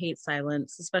it. I hate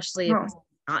silence, especially if it's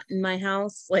not in my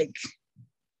house. Like,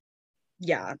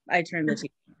 yeah, I turn the TV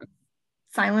on.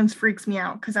 Silence freaks me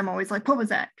out because I'm always like, what was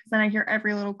that? Because then I hear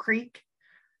every little creak.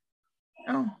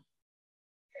 Oh.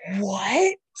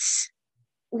 What?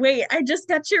 Wait, I just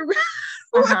got your. Do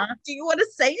you want to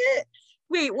say it?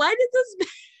 Wait, why did this?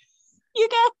 You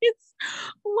guys,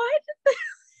 why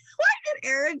did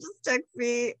Aaron just text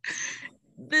me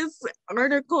this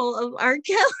article of R.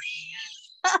 Kelly?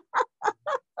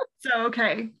 So,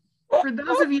 okay, for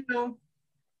those of you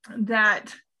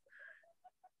that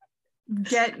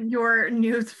get your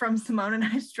news from Simone and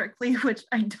I strictly, which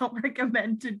I don't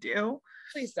recommend to do,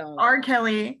 Please don't. R.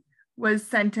 Kelly was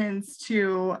sentenced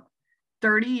to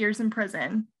 30 years in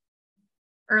prison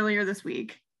earlier this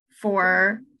week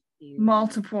for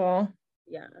multiple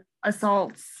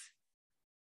assaults,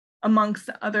 amongst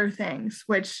other things,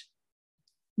 which,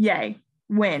 yay,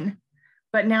 win.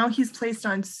 But now he's placed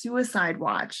on suicide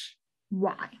watch.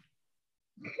 Why?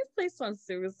 He's placed on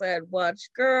suicide watch,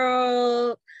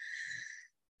 girl.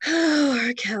 Oh,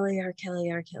 R. Kelly, R. Kelly,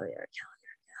 R. Kelly, R. Kelly, R. Kelly.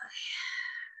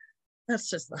 That's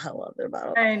just the hell of it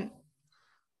about it. And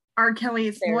R.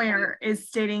 Kelly's lawyer is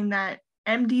stating that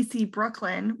MDC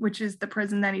Brooklyn, which is the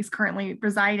prison that he's currently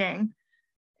residing,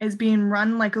 is being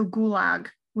run like a gulag,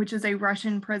 which is a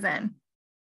Russian prison.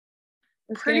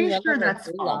 Pretty sure that's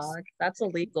false. That's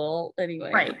illegal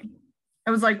anyway. Right.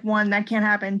 It was like, one, that can't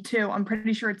happen. Two, I'm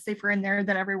pretty sure it's safer in there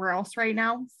than everywhere else right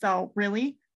now. So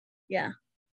really? Yeah.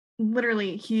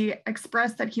 Literally, he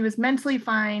expressed that he was mentally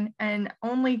fine and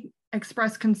only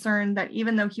expressed concern that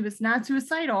even though he was not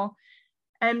suicidal,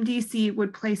 MDC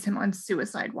would place him on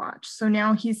suicide watch. So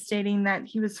now he's stating that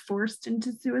he was forced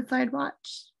into suicide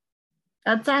watch.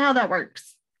 That's not how that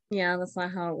works. Yeah, that's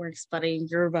not how it works, buddy.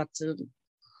 You're about to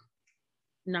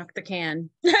knock the can.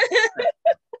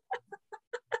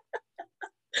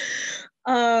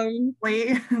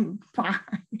 Wait,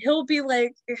 he'll be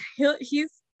like,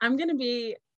 I'm gonna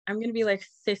be like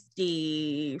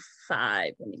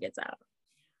 55 when he gets out.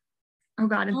 Oh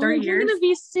God, in 30 years? You're gonna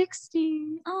be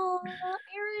 60. Oh,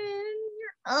 Erin,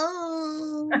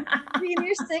 you're in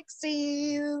your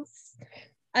 60s.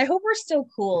 I hope we're still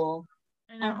cool.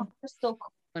 I know. hope we're still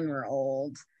cool when we're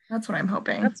old. That's what I'm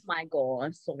hoping. That's my goal.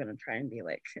 I'm still gonna try and be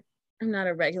like, I'm not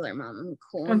a regular mom. I'm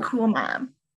cool. I'm a cool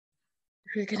mom.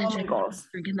 We're gonna drink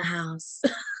in the house.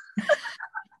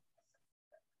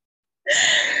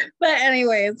 But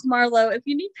anyways, Marlo, if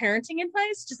you need parenting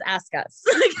advice, just ask us.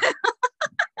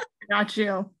 Got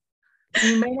you.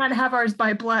 We may not have ours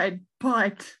by blood,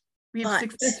 but we've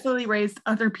successfully raised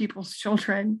other people's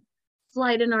children.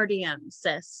 Slide in our DMs,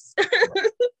 sis.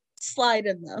 Slide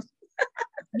in them.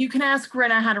 You can ask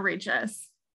Renna how to reach us.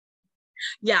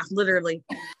 Yeah, literally.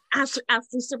 Ask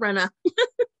Lisa Renna.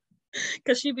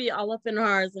 Because she'd be all up in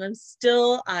ours, and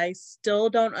I still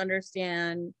don't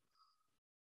understand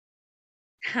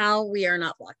how we are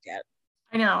not blocked yet.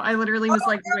 I know. I literally was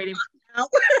like waiting.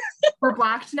 We're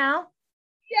blocked now?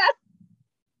 Yeah.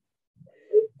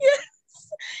 Yes.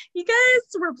 You guys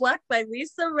were blocked by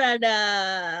Lisa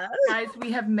Renna. Guys,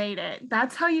 we have made it.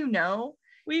 That's how you know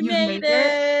we made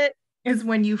it. Is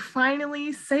when you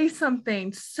finally say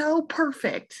something so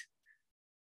perfect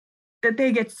that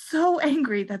they get so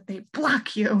angry that they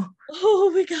block you.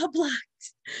 Oh, we got blocked.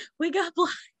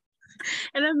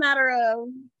 In a matter of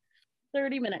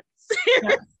 30 minutes.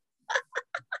 Yeah.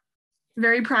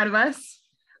 Very proud of us.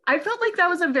 I felt like that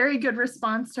was a very good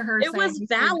response to her. It was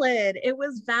valid.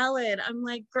 I'm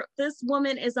like, this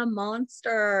woman is a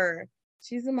monster.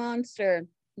 She's a monster.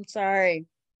 I'm sorry.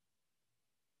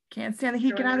 Can't stand the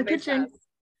heat. Get out of the kitchen.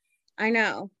 I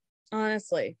know,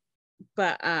 honestly.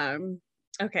 But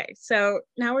okay, so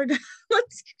now we're done.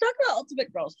 Let's talk about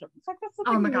Ultimate Girls Trip. Let's talk about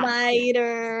something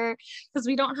lighter, because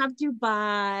we don't have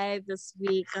Dubai this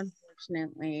week,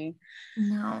 unfortunately.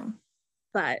 No.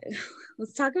 But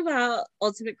let's talk about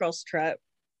Ultimate Girls Trip.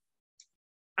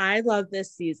 I love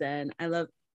this season. I love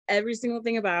every single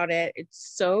thing about it.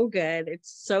 It's so good. It's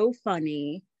so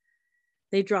funny.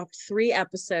 They dropped 3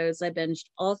 episodes. I binged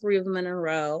all 3 of them in a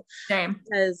row. Same.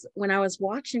 Because when I was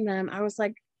watching them, I was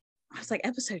like,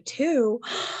 episode 2.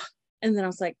 And then I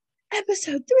was like,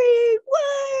 episode 3,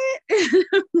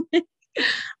 what?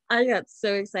 I got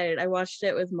so excited. I watched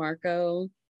it with Marco.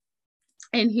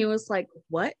 And he was like,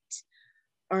 what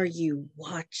are you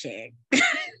watching?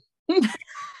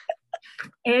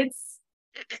 It's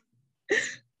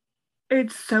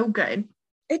so good.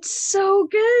 It's so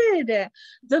good.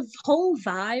 The whole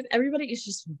vibe, everybody is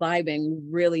just vibing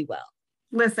really well.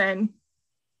 Listen,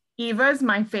 Eva is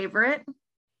my favorite.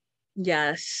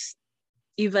 Yes.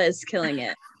 Eva is killing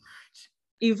it.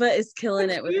 Eva is killing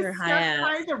it with her high ass.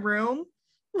 By the room.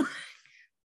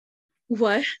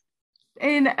 What?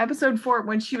 In episode 4,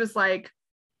 when she was like,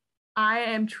 I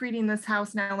am treating this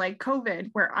house now like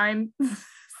COVID, where I'm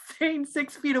staying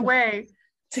 6 feet away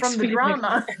from the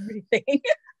drama. Everything.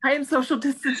 I am social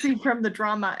distancing from the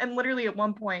drama. And literally at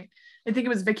one point, I think it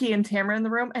was Vicky and Tamara in the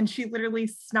room, and she literally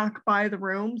snuck by the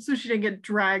room so she didn't get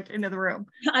dragged into the room.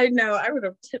 I know. I would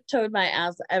have tiptoed my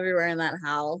ass everywhere in that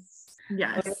house.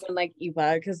 Yes. I would have been like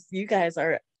Eva, because you guys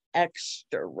are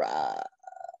extra.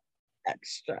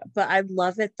 But I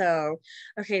love it though.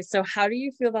 Okay, so how do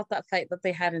you feel about that fight that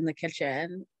they had in the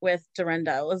kitchen with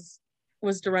Dorinda?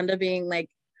 Was Dorinda being like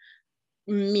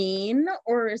mean,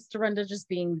 or is Dorinda just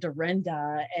being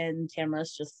Dorinda and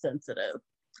Tamara's just sensitive?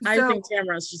 I think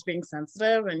Tamara's just being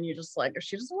sensitive, and you just like, if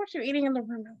she doesn't want you eating in the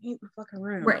room, don't eat in the fucking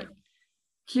room. Right.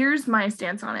 Here's my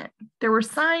stance on it. There were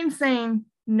signs saying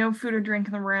no food or drink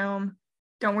in the room,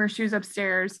 don't wear shoes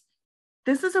upstairs.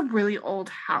 This is a really old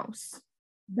house.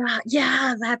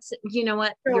 Yeah, that's, you know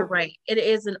what? You're right. It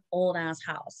is an old ass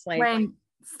house. Like, when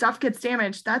stuff gets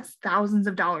damaged, that's thousands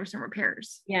of dollars in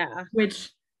repairs. Yeah. Which,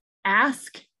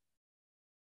 ask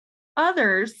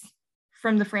others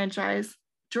from the franchise,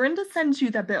 Dorinda sends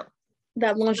you that bill.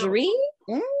 That lingerie?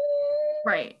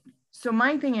 Right. So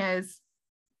my thing is,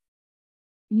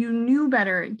 you knew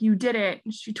better. You did it.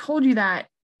 She told you that.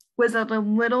 Was it a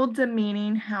little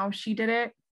demeaning how she did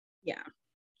it? Yeah.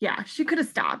 Yeah, she could have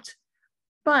stopped.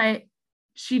 But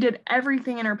she did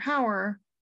everything in her power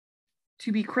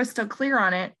to be crystal clear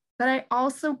on it. But I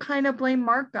also kind of blame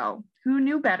Marco, who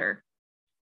knew better.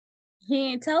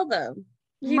 He didn't tell them.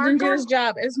 He didn't do his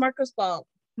job. It was Marco's fault.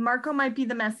 Marco might be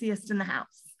the messiest in the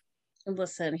house.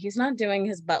 Listen, he's not doing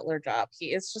his butler job.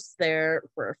 He is just there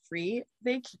for a free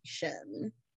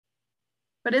vacation.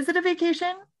 But is it a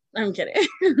vacation? I'm kidding.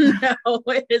 No,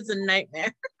 it is a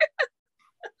nightmare.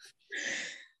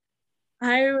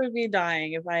 I would be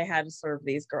dying if I had to serve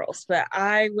these girls, but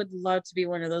I would love to be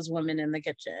one of those women in the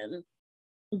kitchen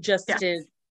just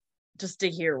to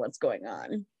hear what's going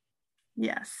on.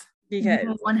 Yes. Because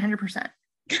 100%.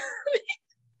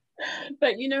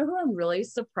 But you know who I'm really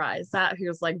surprised at,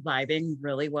 who's like vibing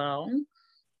really well?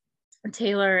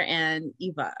 Taylor and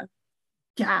Eva.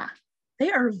 Yeah. They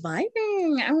are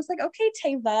vibing. I was like, okay,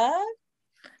 Tava.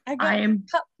 I am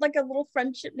like a little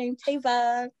friendship named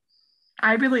Tava.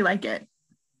 I really like it.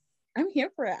 I'm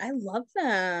here for it. I love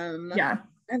them. Yeah.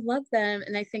 I love them.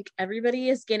 And I think everybody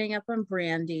is getting up on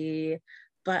Brandy,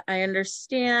 but I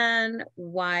understand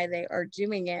why they are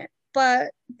doing it.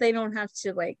 But they don't have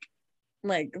to like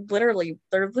literally,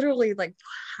 they're literally like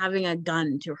having a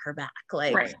gun to her back.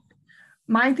 Like, right.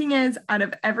 My thing is, out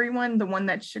of everyone, the one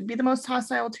that should be the most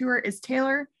hostile to her is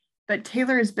Taylor. But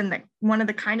Taylor has been one of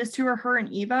the kindest to her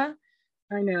and Eva.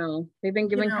 I know. They've been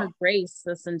giving her grace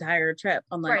this entire trip.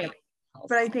 Right.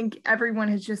 But I think everyone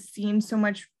has just seen so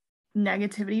much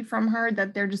negativity from her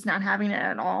that they're just not having it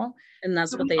at all. And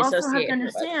that's what they associate. Also have to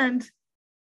understand,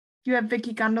 you have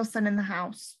Vicky Gundelson in the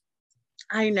house.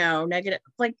 I know, negative.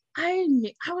 Like, I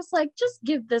was like, just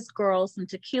give this girl some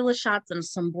tequila shots and a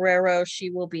sombrero. She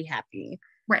will be happy.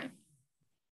 Right.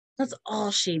 That's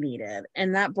all she needed.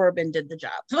 And that bourbon did the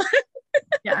job.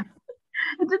 Yeah.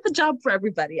 It did the job for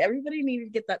everybody. Everybody needed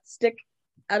to get that stick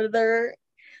out of their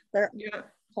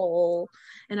hole.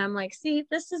 And I'm like, see,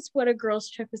 this is what a girl's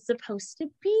trip is supposed to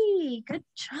be. Good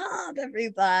job,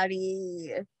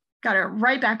 everybody. Got her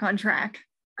right back on track.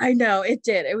 I know, it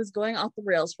did. It was going off the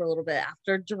rails for a little bit.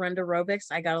 After Dorinda aerobics,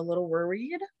 I got a little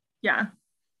worried. Yeah.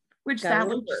 Which that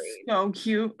was so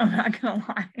cute. I'm not gonna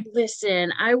lie.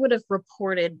 Listen, I would have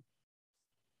reported.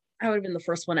 I would have been the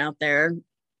first one out there.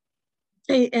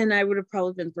 And I would have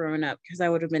probably been throwing up because I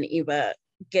would have been Eva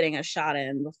getting a shot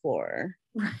in before.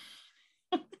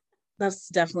 That's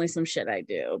definitely some shit I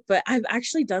do. But I've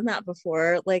actually done that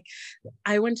before. Like,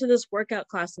 I went to this workout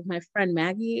class with my friend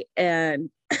Maggie, and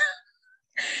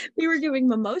they were giving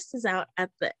mimosas out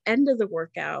at the end of the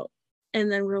workout.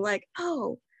 And then we're like,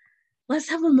 oh, let's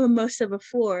have a mimosa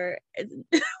before.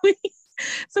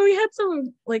 So we had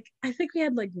some, like, I think we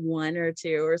had like one or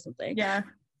two or something. Yeah.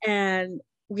 And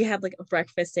we had like a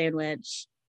breakfast sandwich.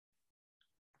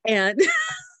 And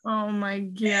oh my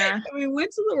God. We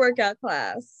went to the workout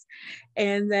class,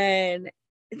 and then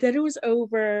it was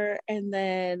over, and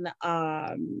then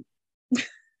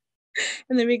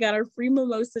and then we got our free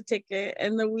mimosa ticket,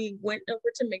 and then we went over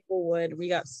to Maplewood. We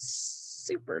got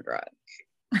super drunk.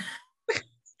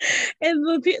 And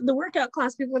the workout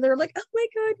class people, they were like, oh my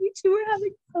God, you two are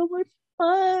having so much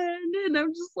fun. And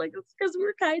I'm just like, it's because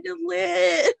we're kind of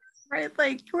lit. Right?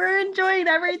 Like, we're enjoying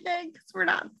everything because we're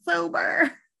not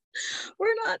sober.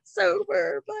 We're not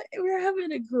sober, but we're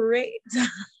having a great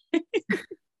time.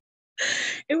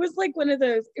 It was like one of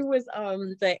those, it was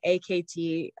the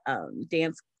AKT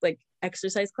dance, like,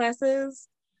 exercise classes,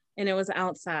 and it was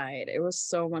outside. It was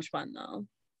so much fun though.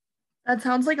 That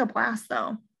sounds like a blast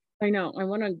though. I know. I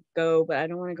want to go, but I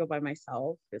don't want to go by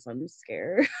myself because I'm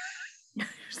scared. You're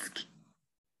scared.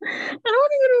 I don't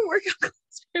want to go to a workout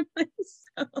class by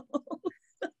myself.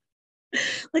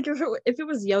 Like if it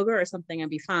was yoga or something, I'd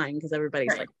be fine because everybody's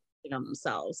Right. like on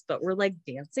themselves. But we're like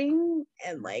dancing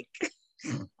and like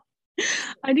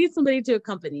I need somebody to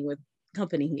accompany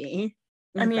me.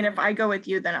 I mean, if I go with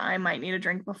you, then I might need a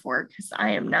drink before because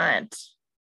I am not.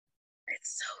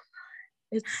 It's so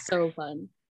fun. It's so fun.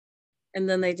 And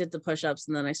then they did the push-ups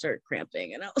and then I started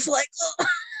cramping and I was like, oh.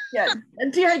 Yeah,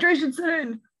 dehydration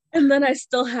soon. And then I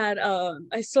still had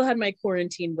my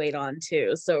quarantine weight on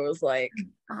too. So it was like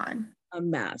God. a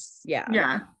mess. Yeah.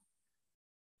 Yeah.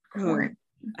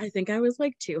 I think I was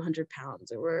like 200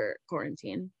 pounds over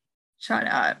quarantine. Shut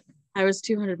up. I was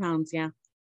 200 pounds. Yeah.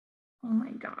 Oh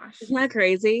my gosh. Isn't that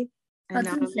crazy? That's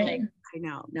insane. I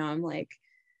know. Now I'm like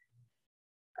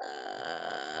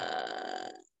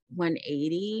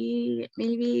 180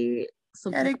 maybe.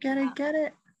 Something Get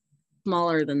it.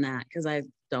 Smaller than that because I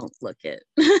don't look it.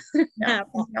 No. I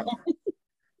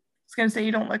was gonna say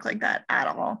you don't look like that at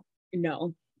all.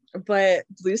 No. But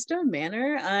Bluestone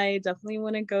Manor, I definitely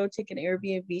want to go take an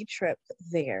Airbnb trip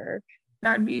there.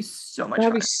 That'd be so much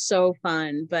That'd fun. be so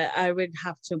fun, but I would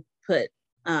have to put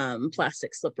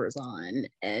plastic slippers on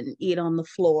and eat on the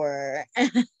floor.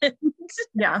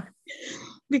 Yeah.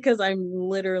 Because I'm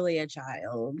literally a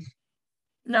child.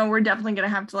 No, we're definitely gonna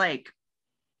have to like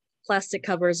plastic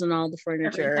covers on all the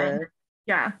furniture. Everything.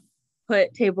 Yeah.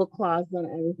 Put tablecloths on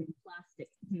everything. Plastic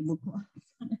tablecloths.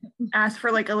 Ask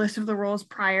for like a list of the rules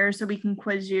prior so we can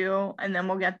quiz you and then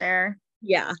we'll get there.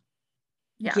 Yeah.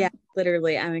 Yeah,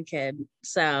 literally. I'm a kid.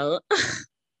 So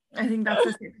I think that's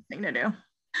the safest thing to do.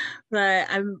 But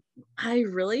I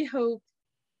really hope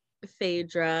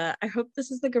Phaedra, I hope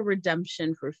this is like a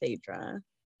redemption for Phaedra.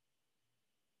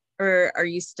 Or are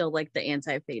you still like the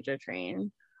anti-Phaedra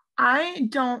train? I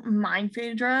don't mind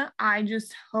Phaedra. I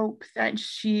just hope that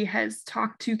she has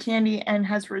talked to Candy and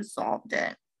has resolved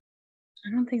it.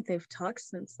 I don't think they've talked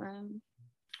since then.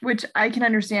 Which I can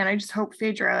understand. I just hope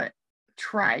Phaedra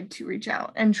tried to reach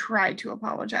out and tried to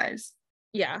apologize.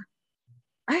 Yeah.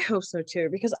 I hope so too,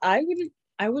 because I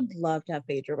would love to have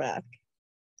Phaedra back.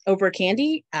 Over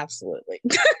Candy? Absolutely.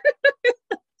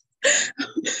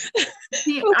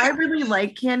 See, I really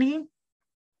like Candy.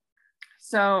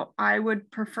 So I would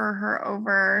prefer her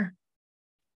over.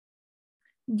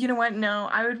 You know what? No,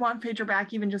 I would want Phaedra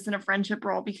back even just in a friendship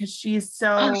role because she's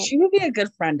so. She would be a good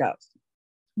friend of.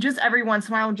 Just every once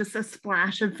in a while, just a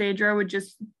splash of Phaedra would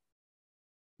just.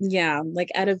 Yeah,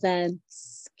 like at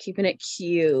events, keeping it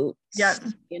cute. Yeah.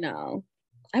 You know,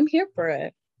 I'm here for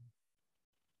it.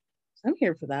 I'm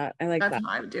here for that. I like that. That's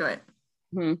how I would do it.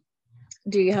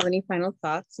 Do you have any final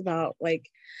thoughts about like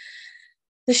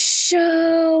the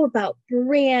show, about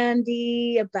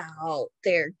Brandy, about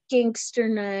their gangster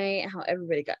night, how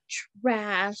everybody got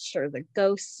trashed, or the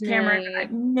ghost Tamara night?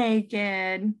 got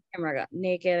naked. Tamara got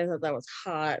naked. I thought that was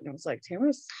hot. And I was like,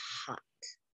 Tamara's hot.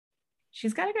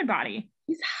 She's got a good body.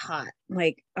 She's hot.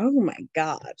 Like, oh my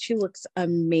God. She looks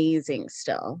amazing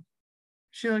still.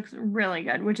 She looks really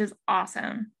good, which is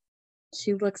awesome.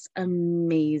 She looks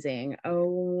amazing.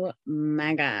 Oh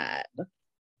my God.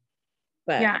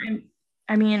 But yeah,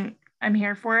 I mean, I'm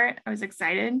here for it. I was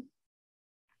excited.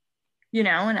 You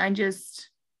know, and I just.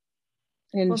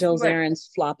 And Jill Zarin's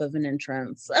flop of an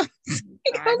entrance. I'm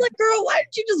like, girl, why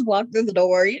didn't you just walk through the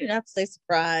door? You didn't have to say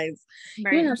surprise.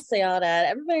 Right. You didn't have to say all that.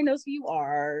 Everybody knows who you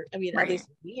are. I mean, at least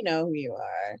you know who you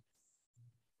are.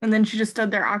 And then she just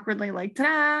stood there awkwardly like,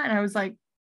 ta-da! And I was like,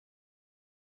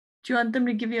 do you want them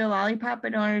to give you a lollipop? I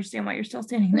don't understand why you're still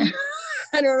standing there.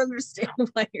 I don't understand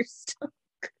why you're still.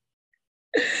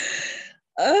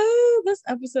 Oh, this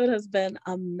episode has been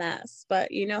a mess,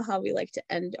 but you know how we like to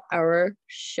end our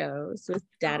shows with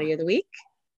Daddy of the Week?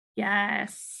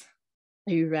 Yes.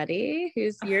 Are you ready?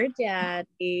 Who's your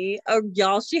daddy? Oh,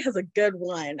 y'all, she has a good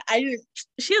one.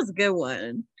 She has a good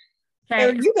one. Okay,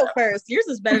 so you go first. Yours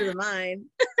is better than mine.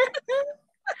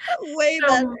 Way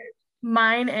better.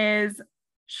 Mine is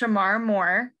Shamar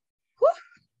Moore. Whew.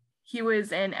 He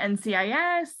was in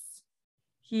NCIS.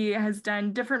 He has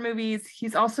done different movies.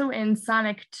 He's also in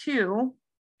Sonic 2.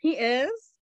 He is?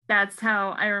 That's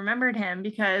how I remembered him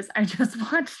because I just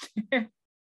watched it.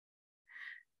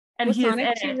 And was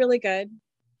Sonic 2 really good?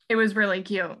 It was really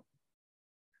cute.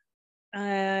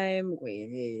 I'm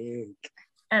weak.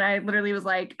 And I literally was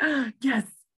like, oh, yes.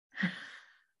 I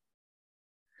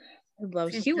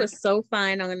love he was so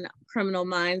fine on Criminal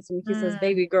Minds when he says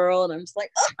baby girl, and I'm just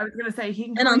like, oh. I was gonna say he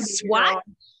can and on SWAT.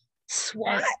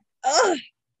 SWAT. Ugh.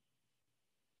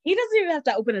 He doesn't even have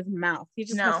to open his mouth. He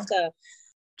just has to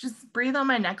just breathe on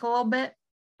my neck a little bit.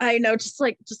 I know, just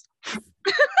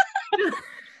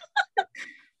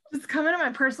just come into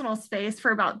my personal space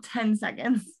for about 10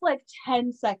 seconds. like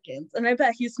 10 seconds. And I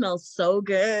bet he smells so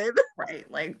good. Right.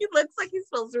 Like, He looks like he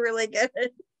smells really good.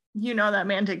 you know, that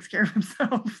man takes care of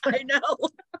himself. I know.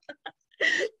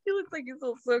 He looks like he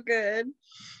smells so good.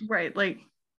 Right. Like,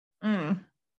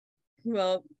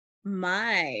 Well,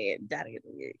 my daddy of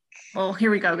the week. well, here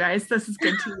we go, guys. This is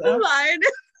good too, though.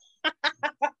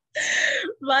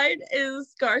 Mine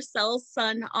is Garcelle's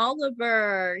son,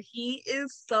 Oliver. He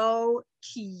is so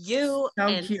cute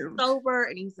and sober,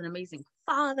 and he's an amazing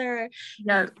father.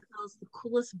 Yeah. He's the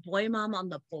coolest boy mom on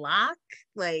the block.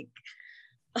 Like,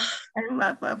 I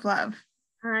love.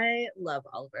 I love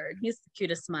Oliver. He's the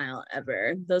cutest smile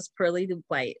ever. Those pearly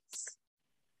whites.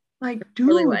 Like, dude.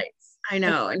 Pearly whites. I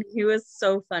know. And he was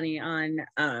so funny on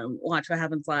Watch What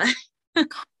Happens Live.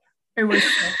 It was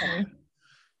so funny.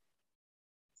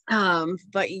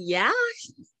 But yeah,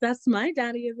 that's my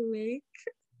daddy of the week.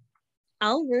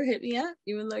 Oliver, hit me up,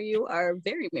 even though you are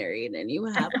very married and you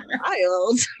have a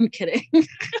child. I'm kidding.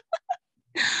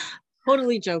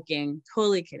 Totally joking,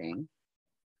 totally kidding.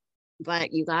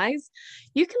 But you guys,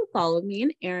 you can follow me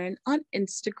and Erin on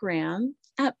Instagram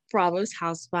at Bravo's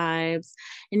Housevibes,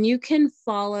 and you can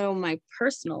follow my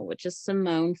personal, which is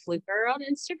Simone Fluker on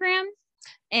Instagram.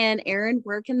 And Erin,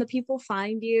 where can the people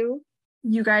find you?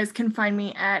 You guys can find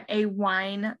me at a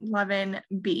wine lovin'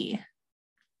 bee.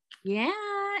 Yeah,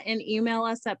 and email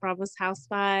us at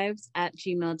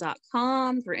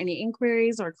bravoshousevibes@gmail.com for any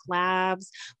inquiries or collabs.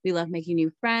 We love making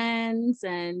new friends.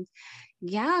 And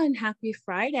yeah, and happy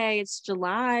Friday. It's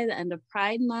July, the end of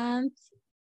Pride Month.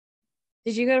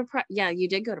 Did you go to Pride? Yeah, you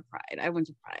did go to Pride. I went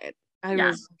to Pride. I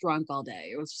was drunk all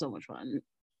day. It was so much fun.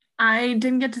 I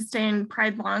didn't get to stay in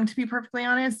Pride long, to be perfectly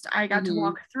honest. I got to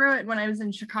walk through it when I was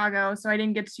in Chicago, so I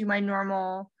didn't get to do my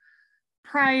normal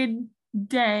Pride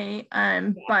day.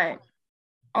 But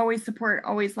always support,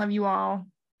 always love you all.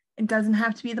 It doesn't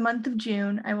have to be the month of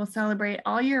June. I will celebrate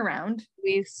all year round.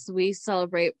 We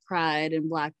celebrate Pride and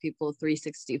Black people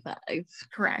 365.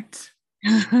 Correct.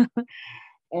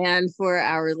 And for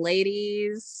our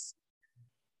ladies,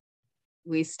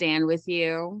 we stand with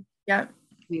you. Yep.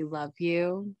 We love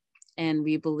you. And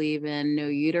we believe in no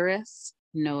uterus,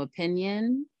 no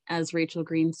opinion, as Rachel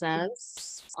Green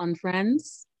says on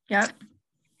Friends. Yep.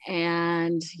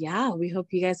 And yeah, we hope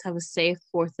you guys have a safe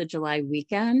 4th of July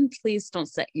weekend. Please don't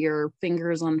set your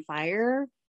fingers on fire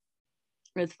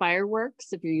with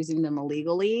fireworks. If you're using them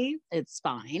illegally, it's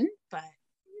fine, but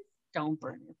don't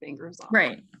burn your fingers off.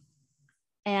 Right.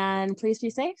 And please be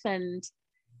safe. And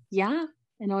yeah,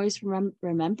 and always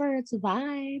remember, it's a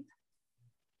vibe.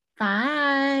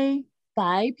 Bye.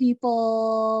 Bye,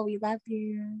 people. We love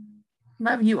you.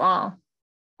 Love you all.